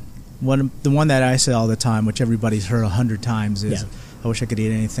 The one that I say all the time, which everybody's heard 100 times, is I wish I could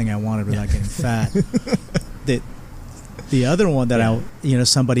eat anything I wanted without getting fat. The other one that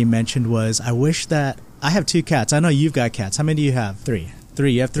somebody mentioned was, I wish that I have 2 cats. I know you've got cats. How many do you have? 3.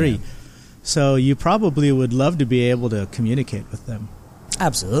 3. You have 3. Yeah. So you probably would love to be able to communicate with them.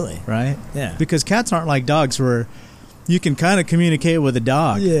 Absolutely. Right? Yeah. Because cats aren't like dogs where you can kind of communicate with a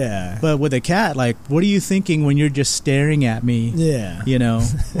dog. Yeah. But with a cat, like, what are you thinking when you're just staring at me? Yeah.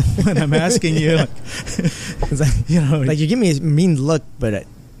 When I'm asking you, like you give me a mean look, but I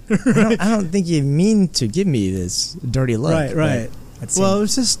don't think you mean to give me this dirty look. Right. Well,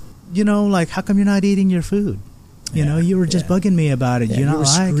 it's just, like, how come you're not eating your food? You were just bugging me about it. Yeah, you were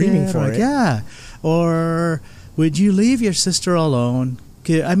screaming for it. Yeah. Or would you leave your sister alone?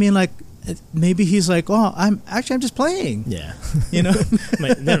 I mean, like, maybe he's like, oh, I'm just playing. Yeah.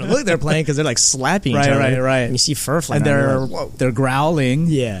 They're playing because they're like slapping each other. Right. And you see fur flying. And they're growling.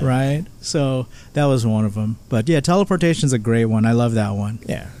 Yeah. Right. So that was one of them. But yeah, teleportation's a great one. I love that one.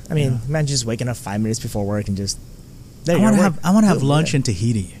 Yeah. I mean, imagine just waking up 5 minutes before work and just. I want to have lunch in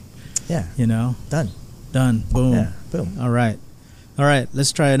Tahiti. Yeah. Done. Boom. Yeah. Boom. All right.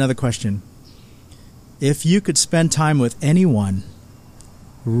 Let's try another question. If you could spend time with anyone,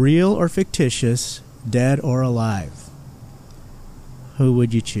 real or fictitious, dead or alive, who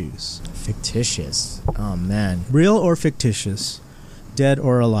would you choose? Fictitious. Oh, man. Real or fictitious, dead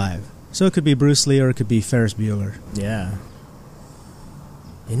or alive. So it could be Bruce Lee or it could be Ferris Bueller. Yeah.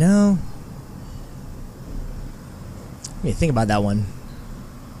 Let me think about that one.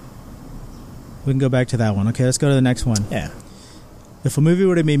 We can go back to that one. Okay, let's go to the next one. Yeah. If a movie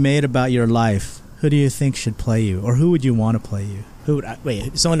were to be made about your life, who do you think should play you? Or who would you want to play you?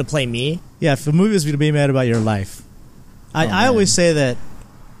 Someone to play me? Yeah, if a movie was to be made about your life. I always say that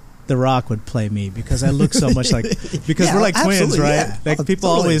The Rock would play me because I look so much like... Because we're like twins, right? Yeah. Like people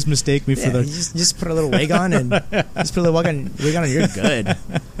always mistake me for the... You just put a little wig on and... just put a little wig on and you're good.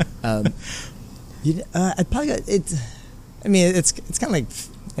 I'd probably... it's kind of like...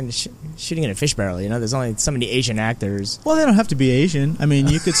 And shooting in a fish barrel, there's only so many Asian actors. Well, they don't have to be Asian. I mean,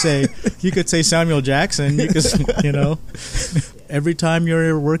 you could say Samuel Jackson. You could, every time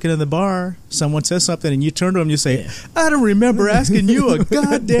you're working in the bar, someone says something, and you turn to them, and you say, "I don't remember asking you a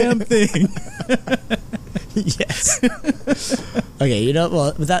goddamn thing." Yes. Okay.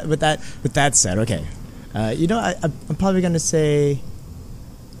 Well, with that said, okay. I'm probably gonna say,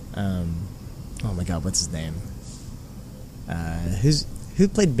 oh my God, what's his name? Who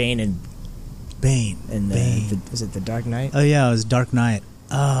played Bane in Bane. Was it The Dark Knight? Oh yeah, it was Dark Knight.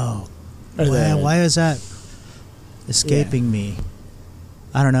 Oh, why is that escaping me?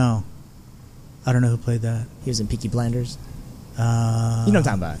 I don't know who played that. He was in Peaky Blinders. You know what I'm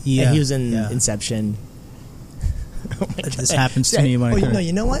talking about? Yeah, and he was in Inception. This happens to me.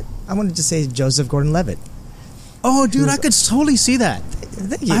 You know what? I wanted to say Joseph Gordon-Levitt. Oh, dude, I could totally see that.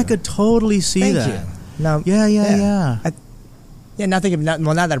 Thank you. I could totally see that. Thank you. No, yeah. Now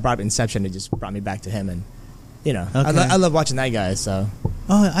that I brought up Inception, it just brought me back to him, and I love watching that guy. So,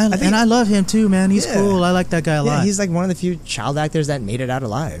 I love him too, man. He's cool. I like that guy a lot. He's like one of the few child actors that made it out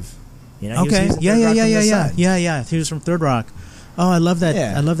alive. Okay. Yeah. He was from Third Rock. Oh, I love that.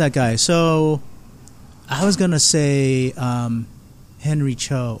 Yeah. I love that guy. So, I was gonna say Henry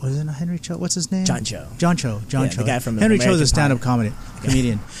Cho. Was it not Henry Cho? What's his name? John Cho. The guy from Henry Cho is a stand-up Pie.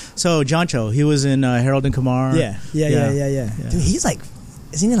 comedian. So John Cho, he was in Harold and Kumar. Yeah. Dude, he's like,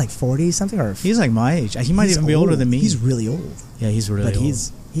 isn't he like 40 something? Or he's like my age. He might even be older than me. He's really old. Yeah, he's really old.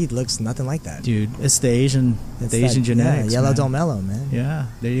 But he looks nothing like that. Dude, it's the Asian genetics. Yeah, yellow man. don't mellow, man. Yeah,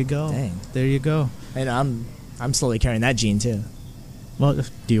 there you go. Dang. There you go. And I'm slowly carrying that gene too. Well,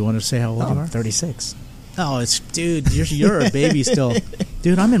 do you want to say how old you are? 36. Oh, dude, you're a baby still.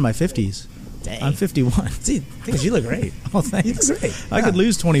 Dude, I'm in my 50s. Dang. I'm 51. See, you look great. Oh, thanks. You look great. I could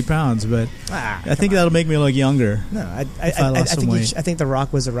lose 20 pounds, but I think that'll make me look younger. No, I think The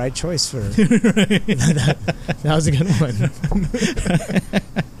Rock was the right choice for. That was a good one.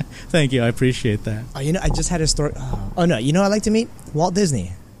 Thank you. I appreciate that. Oh, I just had a story. Oh no, I'd like to meet Walt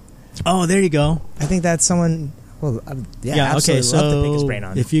Disney. Oh, there you go. I think that's someone. Well, okay. So, love to pick his brain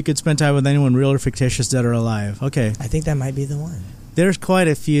on. If you could spend time with anyone real or fictitious, dead or alive, okay. I think that might be the one. There's quite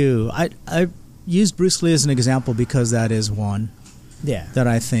a few. I used Bruce Lee as an example because that is one. Yeah. That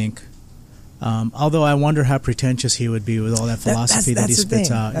I think. Although I wonder how pretentious he would be with all that philosophy that he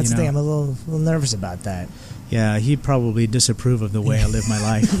spits out. That's the thing. I'm a little nervous about that. Yeah, he'd probably disapprove of the way I live my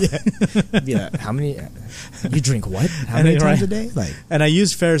life. Yeah. How many? You drink what? How many times a day? And I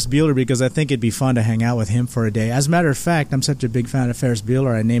used Ferris Bueller because I think it'd be fun to hang out with him for a day. As a matter of fact, I'm such a big fan of Ferris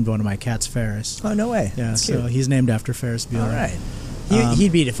Bueller, I named one of my cats Ferris. Oh, no way. Yeah, that's so cute. he's named after Ferris Bueller. All right.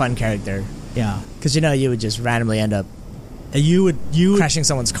 He'd be a fun character. Yeah. Because you would just randomly end up you would crashing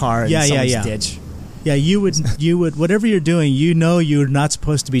someone's car in someone's ditch. Yeah, you would whatever you're doing, you're not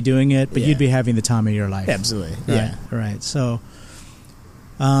supposed to be doing it, but you'd be having the time of your life. Yeah, absolutely. Right, yeah. Right. So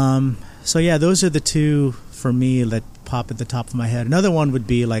those are the two for me that pop at the top of my head. Another one would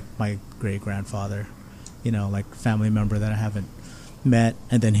be like my great grandfather, like family member that I haven't met,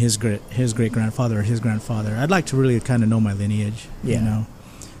 and then his great grandfather or his grandfather. I'd like to really kind of know my lineage. Yeah.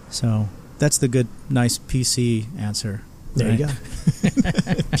 So that's the good, nice PC answer. There right? you go.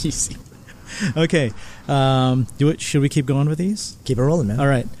 PC. Okay. Should we keep going with these? Keep it rolling, man. All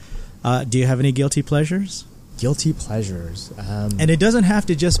right. Do you have any guilty pleasures? Guilty pleasures. And it doesn't have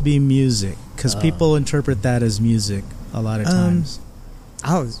to just be music, because people interpret that as music a lot of times.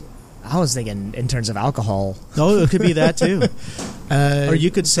 I was thinking in terms of alcohol. Oh, it could be that too. Or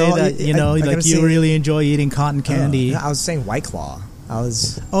you could say that you really enjoy eating cotton candy. I was saying White Claw.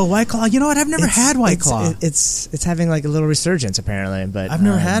 White Claw. You know what? I've never had White Claw. It's having like a little resurgence apparently, but I've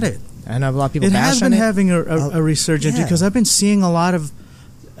never had it. I know a lot of people. It has been having a resurgence because I've been seeing a lot of.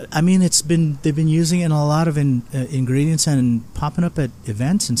 I mean, they've been using it in a lot of ingredients and popping up at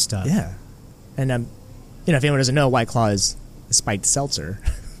events and stuff. Yeah, and if anyone doesn't know, White Claw is a spiked seltzer.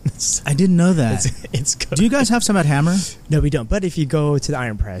 I didn't know that. It's good. Do you guys have some at Hammer? No, we don't. But if you go to the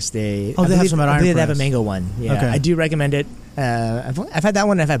Iron Press, they have some at Iron Press. They have a mango one. Yeah, okay. I do recommend it. I've had that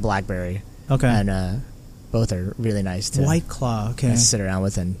one. And I've had blackberry. Okay, and both are really nice to White Claw. Okay, sit around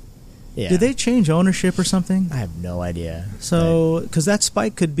with and. Yeah. Did they change ownership or something? I have no idea. So, because that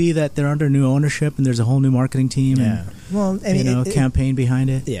spike could be that they're under new ownership and there's a whole new marketing team and campaign behind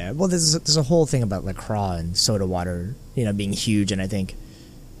it. Yeah. Well, there's a whole thing about LaCroix and soda water, being huge, and I think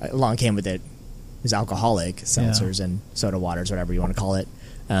along came with it is alcoholic seltzers and soda waters, whatever you want to call it.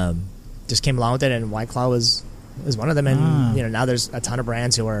 Just came along with it, and White Claw was one of them, and now there's a ton of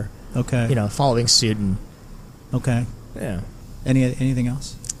brands who are following suit and yeah. Anything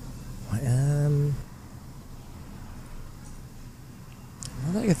else? What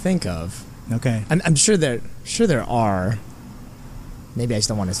that I can think of. Okay. I'm sure there are. Maybe I just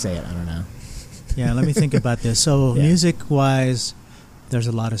don't want to say it. I don't know. Yeah, let me think about this. So music-wise, there's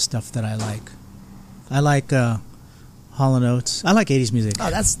a lot of stuff that I like. I like Hall & Oates. I like 80s music. Oh,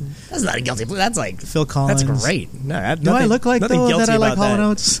 that's not a guilty. That's like Phil Collins. That's great. No, do I look like though that I like Hall &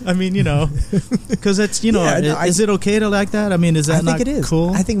 Oates? I mean, because it's is it okay to like that? I mean, is that not it is cool?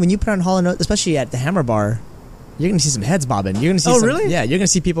 I think when you put on Hall & Oates, especially at the Hammer Bar, you're gonna see some heads bobbing. You're gonna see. Really? Yeah, you're gonna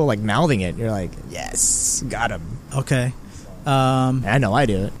see people like mouthing it. You're like, yes, got him. Okay. I know I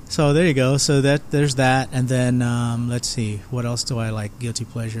do it. So there you go. So there's that, and then let's see, what else do I like? Guilty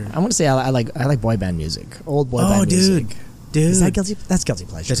pleasure. I want to say I like boy band music, old boy band music. Dude, is that guilty? That's guilty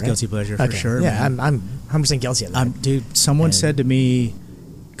pleasure. That's right? guilty pleasure for sure. Yeah, man. I'm 100% guilty of that. Dude, someone said to me,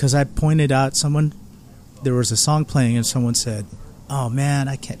 because I pointed out there was a song playing, and someone said, "Oh man,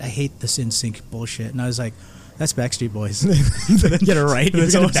 I hate this NSYNC bullshit," and I was like, "That's Backstreet Boys." Get it right.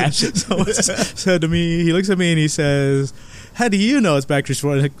 Someone said to me, he looks at me and he says, "How do you know it's Backstreet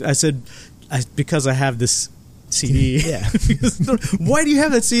Boys?" I said, "Because I have this CD." Yeah. Why do you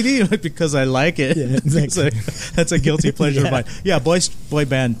have that CD? Like, because I like it. Yeah, exactly. That's a guilty pleasure of mine. Yeah, boy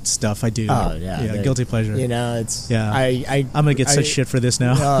band stuff I do. Oh yeah, guilty pleasure. You know, it's I'm gonna get such shit for this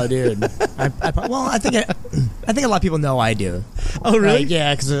now. Oh, dude. I think a lot of people know I do. Oh, really?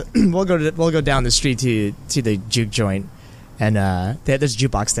 Yeah, because we'll go down the street to the juke joint, and there's a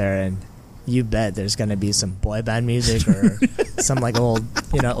jukebox there, and you bet there's gonna be some boy band music or some like old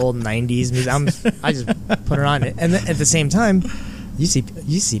 90s music. I just put it on, and then at the same time, you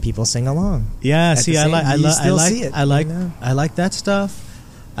see people sing along. Yeah, I like that stuff.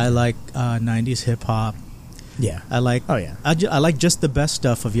 I like 90s hip hop. Yeah, I like. Oh yeah, I like just the best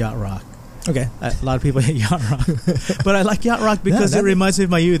stuff of yacht rock. Okay, a lot of people hate yacht rock, but I like yacht rock because it reminds me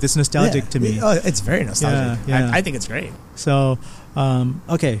of my youth. It's nostalgic to me. Oh, it's very nostalgic. Yeah. I think it's great. So,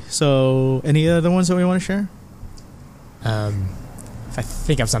 okay. So, any other ones that we want to share? If I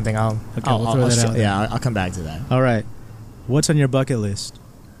think of something, we'll throw that out. Yeah, I'll come back to that. All right. What's on your bucket list?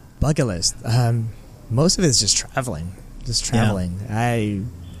 Bucket list. Most of it is just traveling.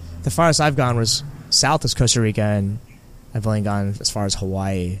 The farthest I've gone was south of Costa Rica, and I've only gone as far as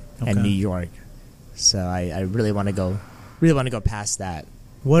Hawaii and New York. So I really want to go past that.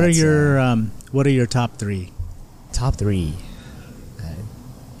 What are your top three? Top three.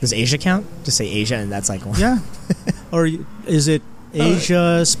 Does Asia count? Just say Asia, and that's like one. Yeah. Or is it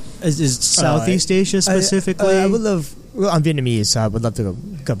Asia? Is Southeast Asia specifically? I would love. Well, I'm Vietnamese, so I would love to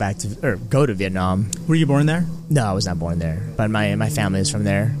go to Vietnam. Were you born there? No, I was not born there, but my family is from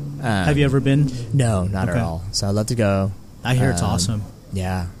there. Have you ever been? No, not at all. So I'd love to go. I hear it's awesome.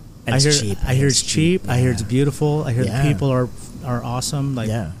 Yeah, and it's cheap. I hear it's cheap. Yeah. I hear it's beautiful. I hear the people are awesome. Like,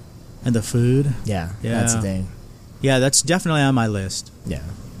 yeah, and the food. Yeah, that's the thing. Yeah, that's definitely on my list. Yeah,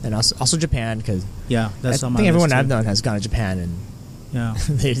 and also Japan, because that's on my list. I think everyone I've known has gone to Japan, and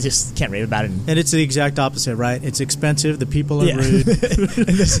they just can't rave about it. And it's the exact opposite, right? It's expensive. The people are rude.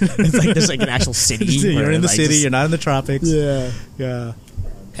 There's like an actual city. You're in the city. You're not in the tropics. Yeah.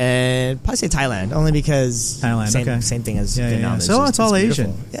 And probably say Thailand, only because Thailand. Same thing as Vietnam. So it's all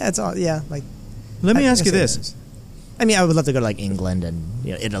Asian. Yeah, it's all like. Let me ask you this. I mean, I would love to go to like England and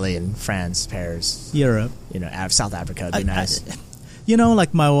Italy and France, Paris, Europe. South Africa would be nice.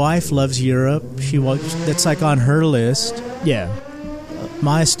 Like my wife loves Europe. That's like on her list. Yeah.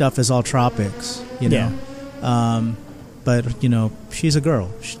 My stuff is all tropics. But she's a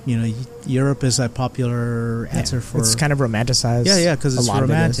girl. Europe is a popular answer for. It's kind of romanticized. Yeah, because it's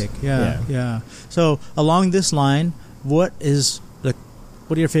romantic. Yeah. So along this line, what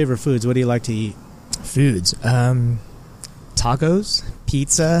are your favorite foods? What do you like to eat? Foods, tacos,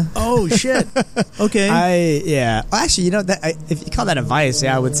 pizza. Oh shit. Okay. Well, actually, if you call that a vice,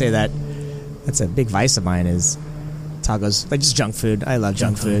 I would say that's a big vice of mine is tacos, like just junk food. I love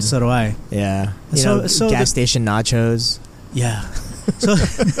junk food. So do I. Yeah. Gas station nachos. Yeah. So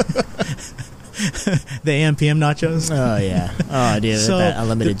the AM PM nachos. Oh yeah. Oh dude, that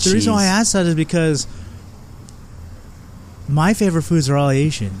unlimited cheese. The reason why I asked that is because my favorite foods are all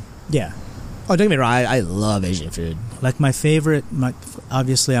Asian. Yeah. Oh, don't get me wrong. I love Asian food. Like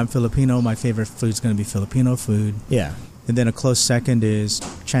obviously I'm Filipino. My favorite food is going to be Filipino food. Yeah. And then a close second is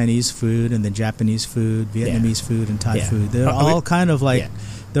Chinese food, and then Japanese food, Vietnamese food, and Thai food. They're all kind of like,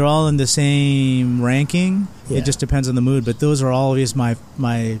 they're all in the same ranking. Yeah. It just depends on the mood, but those are always my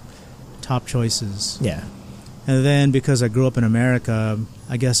top choices. Yeah. And then because I grew up in America,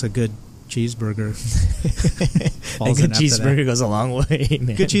 I guess a good cheeseburger. A good cheeseburger goes a long way,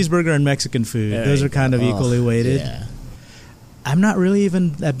 man. Good cheeseburger and Mexican food. Those are kind of equally weighted. Yeah. I'm not really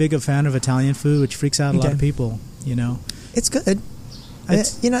even that big a fan of Italian food, which freaks out a lot of people. It's good.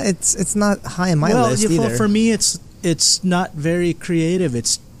 It's not high on my list either. For me, it's not very creative.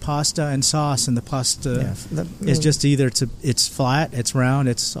 It's pasta and sauce, and the pasta is just it's flat, it's round,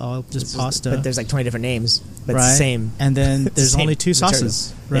 it's all just pasta. But there's like 20 different names. But right? It's the same. And then there's only two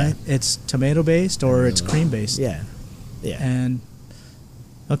sauces, right? Yeah. It's tomato based or it's cream based. Yeah. And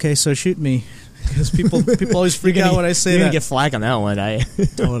okay, so shoot me. Because people always freak out when I say that. You're going to get flack on that one.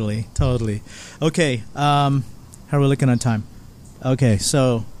 Totally. Okay. How are we looking on time? Okay,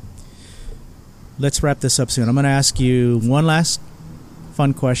 so let's wrap this up soon. I'm going to ask you one last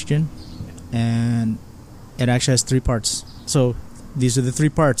fun question, and it actually has 3 parts. So these are the 3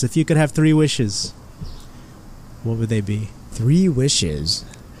 parts. If you could have 3 wishes, what would they be? 3 wishes.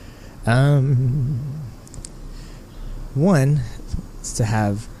 One is to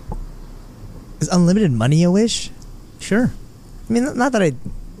have... Is unlimited money a wish? Sure. I mean, not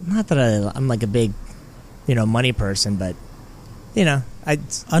that I'm like a big, money person, but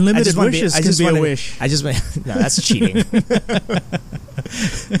unlimited wishes can be a wish. I just want no, that's cheating. If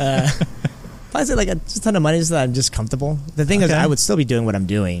I say like just a ton of money so that I'm just comfortable. The thing is, I would still be doing what I'm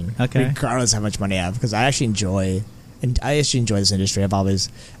doing, regardless of how much money I have, because I actually enjoy this industry. I've always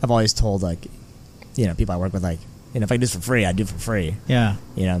told like, people I work with, like, if I can do this for free, I do it for free. Yeah.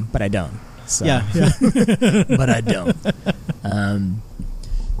 But I don't. So. Yeah. But I don't.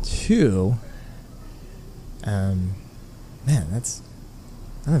 2. Man,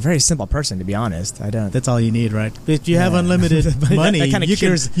 I'm a very simple person, to be honest. I don't. That's all you need, right? If you have unlimited money, that kind of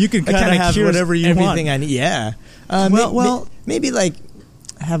cures. You can kind of have whatever you want. Everything I need. Yeah. Maybe like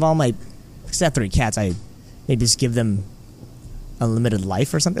have all my. Because I have 3 cats, I maybe just give them unlimited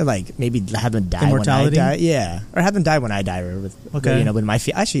life or something. Like maybe have them die Immortality? when I die. Yeah, or have them die when I die, or with when my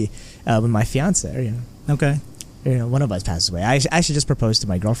fiance. Okay. One of us passes away. I actually just proposed to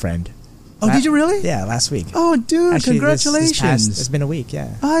my girlfriend. Oh, did you really? Yeah, last week. Oh, dude, actually, congratulations. It's been a week,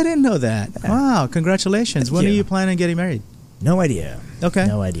 yeah. Oh, I didn't know that. Yeah. Wow, congratulations. When are you planning on getting married? No idea. Okay.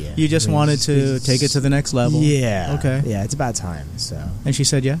 No idea. You just wanted to take it to the next level? Yeah. Okay. Yeah, it's about time, so. And she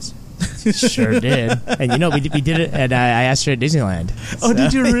said yes? Sure did. And we did it, and I asked her at Disneyland. So. Oh,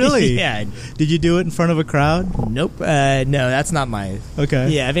 did you really? Yeah. Did you do it in front of a crowd? Nope. No, that's not my... Okay.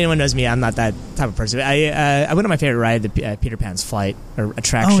 Yeah, if anyone knows me, I'm not that type of person. I went on my favorite ride, the Peter Pan's flight, or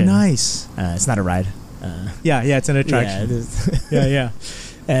attraction. Oh, nice. It's not a ride. Yeah, it's an attraction. Yeah.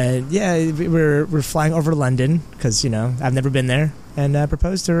 And we're flying over London, because, I've never been there. And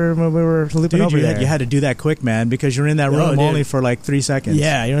proposed to her when we were looping over there. You had to do that quick, man, because you're in that room only for like 3 seconds.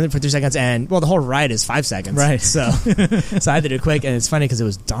 Yeah, you're in there for 3 seconds, and the whole ride is 5 seconds. Right. So I had to do it quick, and it's funny because it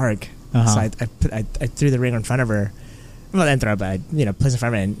was dark. So I threw the ring in front of her. Well, I didn't throw it, but I placed in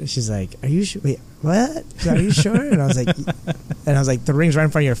front of her, and she's like, "Are you sure? Wait, what? Are you sure?" And I was like, "The ring's right in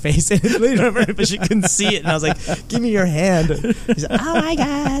front of your face," but she couldn't see it, and I was like, "Give me your hand." She's like, "Oh my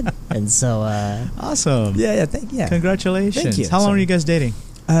god!" And so, awesome. Yeah. Thank you. Congratulations. Thank you. How long are you guys dating?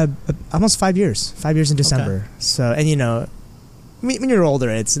 Almost 5 years. 5 years in December. Okay. So, and when you're older,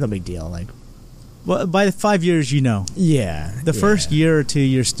 it's no big deal. Like, well, by 5 years, Yeah. The first year or 2,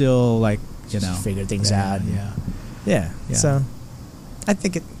 you're still like, just figure things out. Yeah. So, I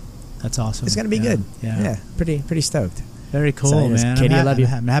think that's awesome. It's gonna be good. Yeah. Pretty stoked. Very cool, so, man. Katie, I love you.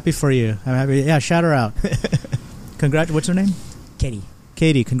 I'm happy for you. I'm happy. Yeah, shout her out. What's her name? Katie.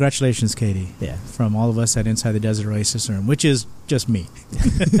 Congratulations, Katie. Yeah. From all of us at Inside the Desert Oasis Room, which is just me.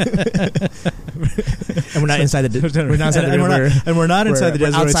 And we're not inside the Desert Oasis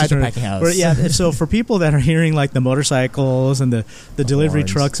Room. Packing house. So for people that are hearing like the motorcycles and the delivery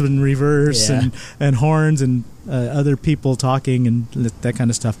horns. Trucks in reverse and horns and other people talking and that kind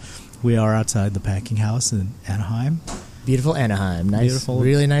of stuff, we are outside the packing house in Anaheim. Beautiful Anaheim. Nice. Beautiful.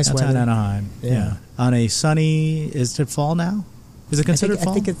 Really nice outside weather. Anaheim. Yeah. On a sunny, is it fall now? Is it considered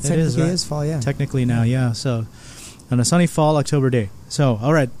fall? I think it is fall, yeah. Technically now, yeah. So on a sunny fall October day. So,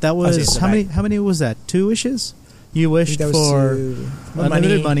 all right, that was how many was that? 2 wishes? You wished for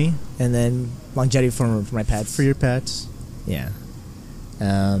unlimited money and then longevity for my pets. For your pets. Yeah.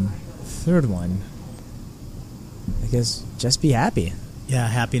 Third one, I guess, just be happy. Yeah,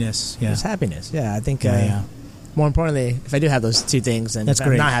 happiness. Yeah. Just happiness. Yeah, I think more importantly, if I do have those 2 things and if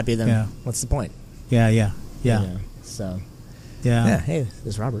I'm not happy, then what's the point? Yeah. So Yeah. Hey,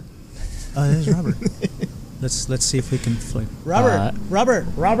 there's Robert. Oh, there's Robert. Let's see if we can flip. Robert,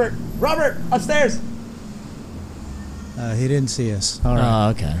 upstairs. He didn't see us. All right. Oh,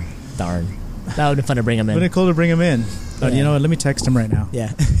 okay. Darn. That would be fun to bring him in. Would it cool to bring him in? But you know what? Let me text him right now.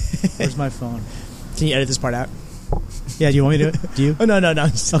 Yeah. Where's my phone? Can you edit this part out? Yeah. Do you want me to do it? Do you? Oh no.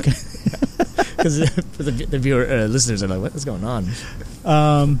 Okay. Because the viewer listeners are like, "What is going on?"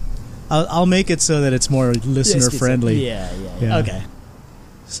 I'll make it so that it's more listener friendly. Yeah. Okay.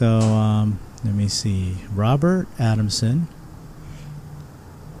 So let me see. Robert Adamson.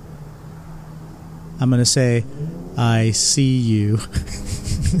 I'm going to say, I see you.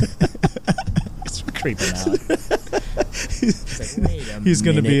 It's creeping out. He's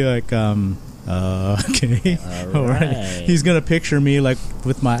going to be like, okay. All right. He's going to picture me like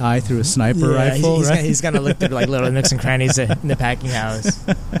with my eye through a sniper rifle. He's going to look through like little nooks and crannies in the packing house.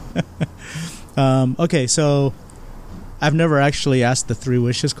 Okay, so I've never actually asked the 3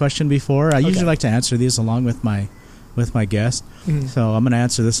 wishes question before. I usually like to answer these along with my guest. Mm-hmm. So I'm going to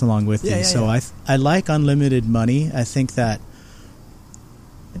answer this along with you. I like unlimited money. I think that.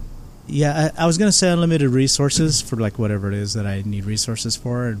 Yeah, I was going to say unlimited resources for like whatever it is that I need resources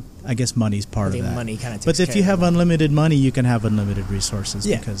for. I guess money's part of that. Money kind of. But if you have unlimited money, you can have unlimited resources.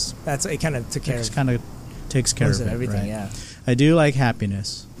 Yeah, because that's it. Kind of took care. It kind of takes care of everything. Right? Yeah, I do like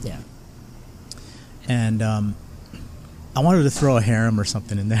happiness. Yeah, and I wanted to throw a harem or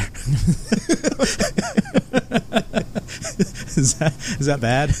something in there. Is that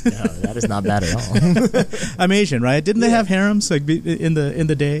bad? No, that is not bad at all. I'm Asian, right? Didn't they have harems like in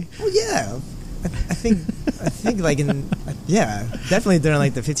the day? Well, yeah. I think like definitely during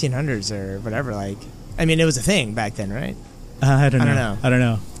like the 1500s or whatever. Like, I mean, it was a thing back then, right? I don't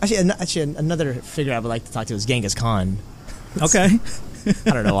know. Actually, another figure I would like to talk to is Genghis Khan. Okay. I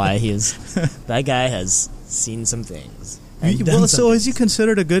don't know why that guy has seen some things. So is he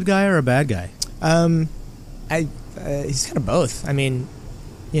considered a good guy or a bad guy? He's kind of both. I mean,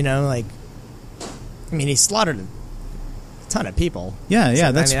 he slaughtered a ton of people. Yeah.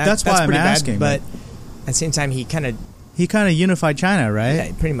 So, that's why I'm asking. But at the same time, he kind of unified China, right? Yeah,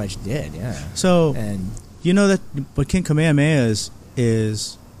 he pretty much did. Yeah. So you know that what King Kamehameha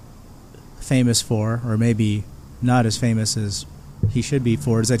is famous for, or maybe not as famous as he should be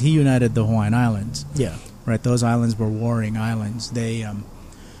for, is that he united the Hawaiian Islands. Yeah. Right. Those islands were warring islands. They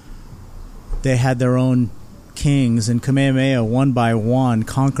had their own kings, and Kamehameha one by one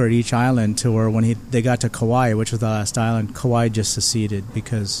conquered each island to where when they got to Kauai, which was the last island, Kauai just seceded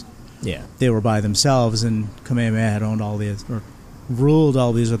because they were by themselves, and Kamehameha had owned ruled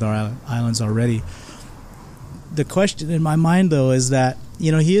all these other islands already. The question in my mind, though, is that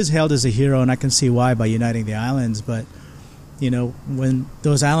he is hailed as a hero, and I can see why by uniting the islands. But when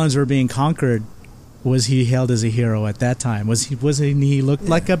those islands were being conquered, was he hailed as a hero at that time? Wasn't he looked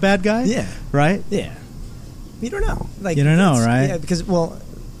like a bad guy? Yeah. Right? Yeah. You don't know. Like, you don't know, right? Yeah, because,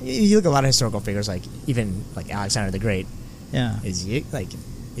 you look at a lot of historical figures, like even like Alexander the Great. Yeah. Is he a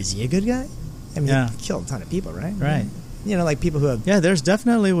good guy? I mean, he killed a ton of people, right? Right. Like people who have... Yeah, there's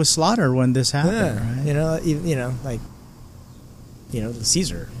definitely was slaughter when this happened, right?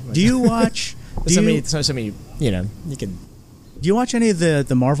 Caesar. Do you watch... you can... Do you watch any of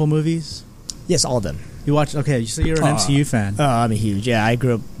the Marvel movies? Yes, all of them. You watch... Okay, so you're an MCU fan. Oh, I'm a huge... Yeah, I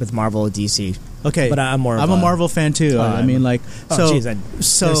grew up with Marvel, DC. Okay, but I'm a Marvel fan too. I mean, like... I've never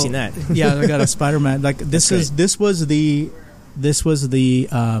seen that. Yeah, I got a Spider-Man. Like, this was the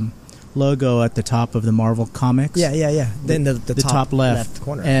logo at the top of the Marvel comics. Yeah. Then the top left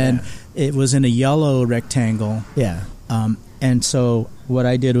corner. And it was in a yellow rectangle. Yeah. And so what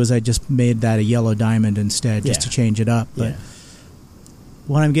I did was I just made that a yellow diamond instead, just to change it up. But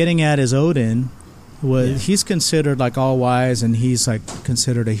what I'm getting at is Odin he's considered like all wise, and he's like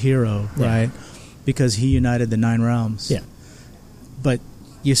considered a hero, right? Because he united the 9 realms. Yeah. But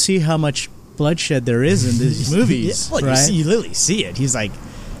you see how much bloodshed there is in these movies, right? You literally see it. He's like...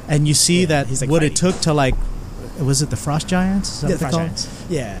 And you see that he's like what fighting. It took to like... Was it the Frost Giants? The Frost Giants.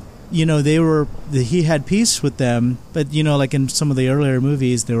 Yeah. He had peace with them, but like in some of the earlier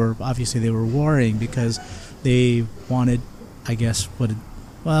movies, they were warring because they wanted, I guess, did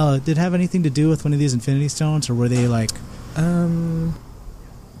it have anything to do with one of these Infinity Stones, or were they like...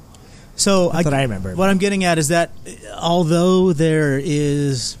 So that's what I remember. What I'm getting at is that although there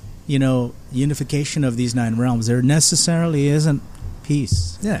is, unification of these 9 realms, there necessarily isn't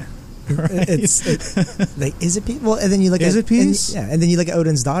peace. Yeah. Right? It's like, is it peace? Well, and then you look at... Is it peace? And then you look at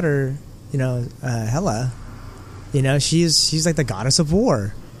Odin's daughter, Hela. She's like the goddess of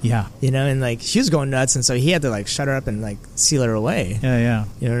war. Yeah. And like she was going nuts, and so he had to like shut her up and like seal her away. Yeah.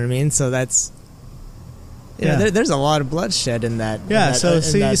 You know what I mean? So that's... there's a lot of bloodshed in that. Yeah,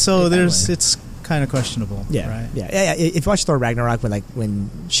 it's kind of questionable. Yeah, right? Yeah. If you watch Thor Ragnarok,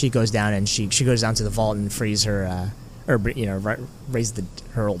 when she goes down and she goes down to the vault and frees her, raise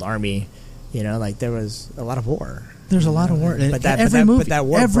her old army, like there was a lot of war. There's a lot of war, but that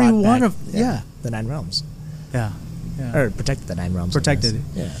war every brought one back, of the 9 realms. Yeah. Or protected the 9 realms. Protected it.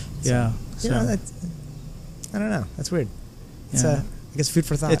 Yeah. So, I don't know. That's weird. It's I guess food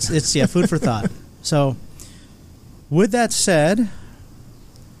for thought. It's food for thought. So. With that said,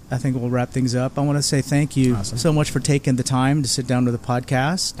 I think we'll wrap things up. I want to say thank you so much for taking the time to sit down to the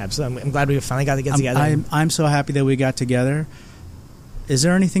podcast. Absolutely. I'm glad we finally got to get together. I'm so happy that we got together. Is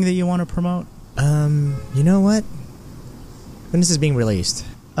there anything that you want to promote? You know what? When is this being released?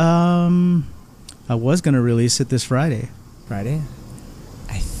 I was going to release it this Friday. Friday?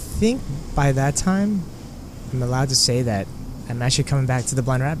 I think by that time, I'm allowed to say that I'm actually coming back to the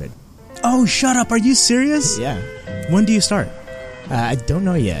Blind Rabbit. Oh, shut up. Are you serious? Yeah. When do you start? I don't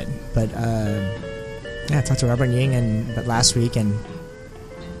know yet, but I talked to Robert and Ying but last week, and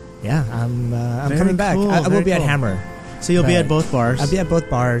I'm coming back. Cool, I will be at Hammer. So you'll be at both bars. I'll be at both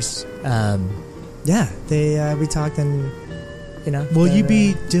bars. We talked, and Will you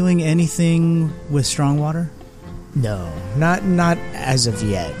be doing anything with Strongwater? No, not as of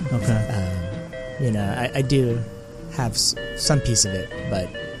yet. Okay. I do have some piece of it, but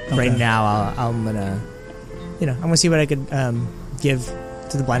right now I'm gonna see what I could give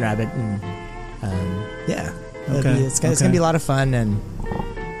to the Blind Rabbit, and it's gonna be a lot of fun, and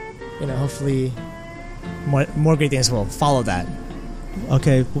hopefully more great things will follow that.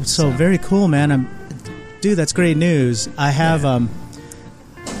 Okay, so very cool, man. Dude, that's great news. I have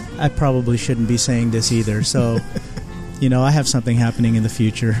I probably shouldn't be saying this either. So, I have something happening in the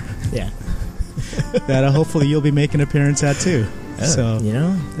future. Yeah. That hopefully you'll be making an appearance at too. So,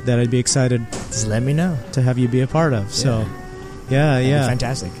 that I'd be excited. Just let me know to have you be a part of. So, yeah.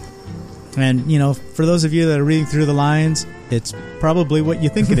 Fantastic. And for those of you that are reading through the lines, it's probably what you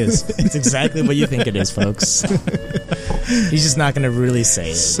think it is. It's exactly what you think it is, folks. He's just not going to really say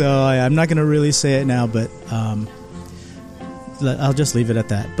it. So I'm not going to really say it now, but I'll just leave it at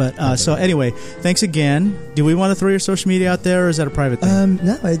that. But okay. So anyway, thanks again. Do we want to throw your social media out there, or is that a private thing?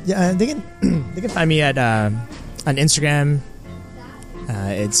 No, they can find me at on Instagram.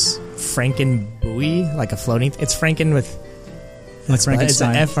 It's Franken Bui, like a floating. It's Franken with. Like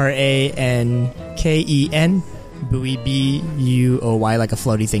Frankenstein. It's Franken Bui, Buoy, like a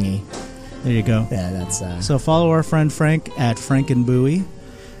floaty thingy. There you go. Yeah, that's. So follow our friend Frank at Franken Bui.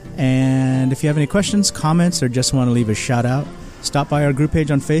 And if you have any questions, comments, or just want to leave a shout out, stop by our group page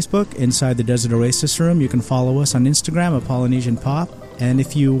on Facebook, Inside the Desert Oasis Room. You can follow us on Instagram at Polynesian Pop. And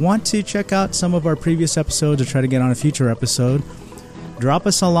if you want to check out some of our previous episodes or try to get on a future episode, drop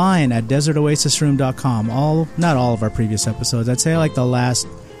us a line at desertoasisroom.com. Not all of our previous episodes. I'd say like the last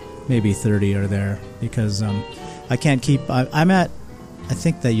maybe 30 are there, because I can't keep. I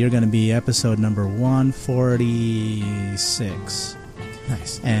think that you're going to be episode number 146.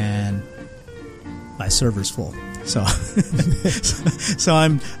 Nice. And my server's full. So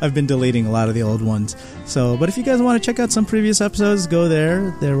I've been deleting a lot of the old ones. So, but if you guys want to check out some previous episodes, go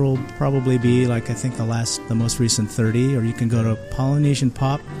there. There will probably be I think the most recent 30, or you can go to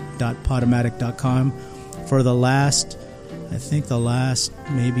polynesianpop.podomatic.com for the last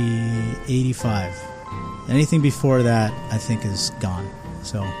maybe 85. Anything before that, I think, is gone.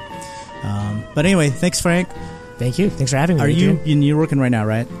 So, but anyway, thanks, Frank. Thank you. Thanks for having me. You're working right now,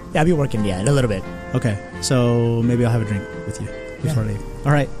 right? Yeah, I'll be working, in a little bit. Okay, so maybe I'll have a drink with you before I leave.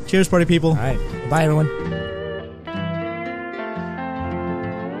 All right, cheers, party people. All right, bye, everyone.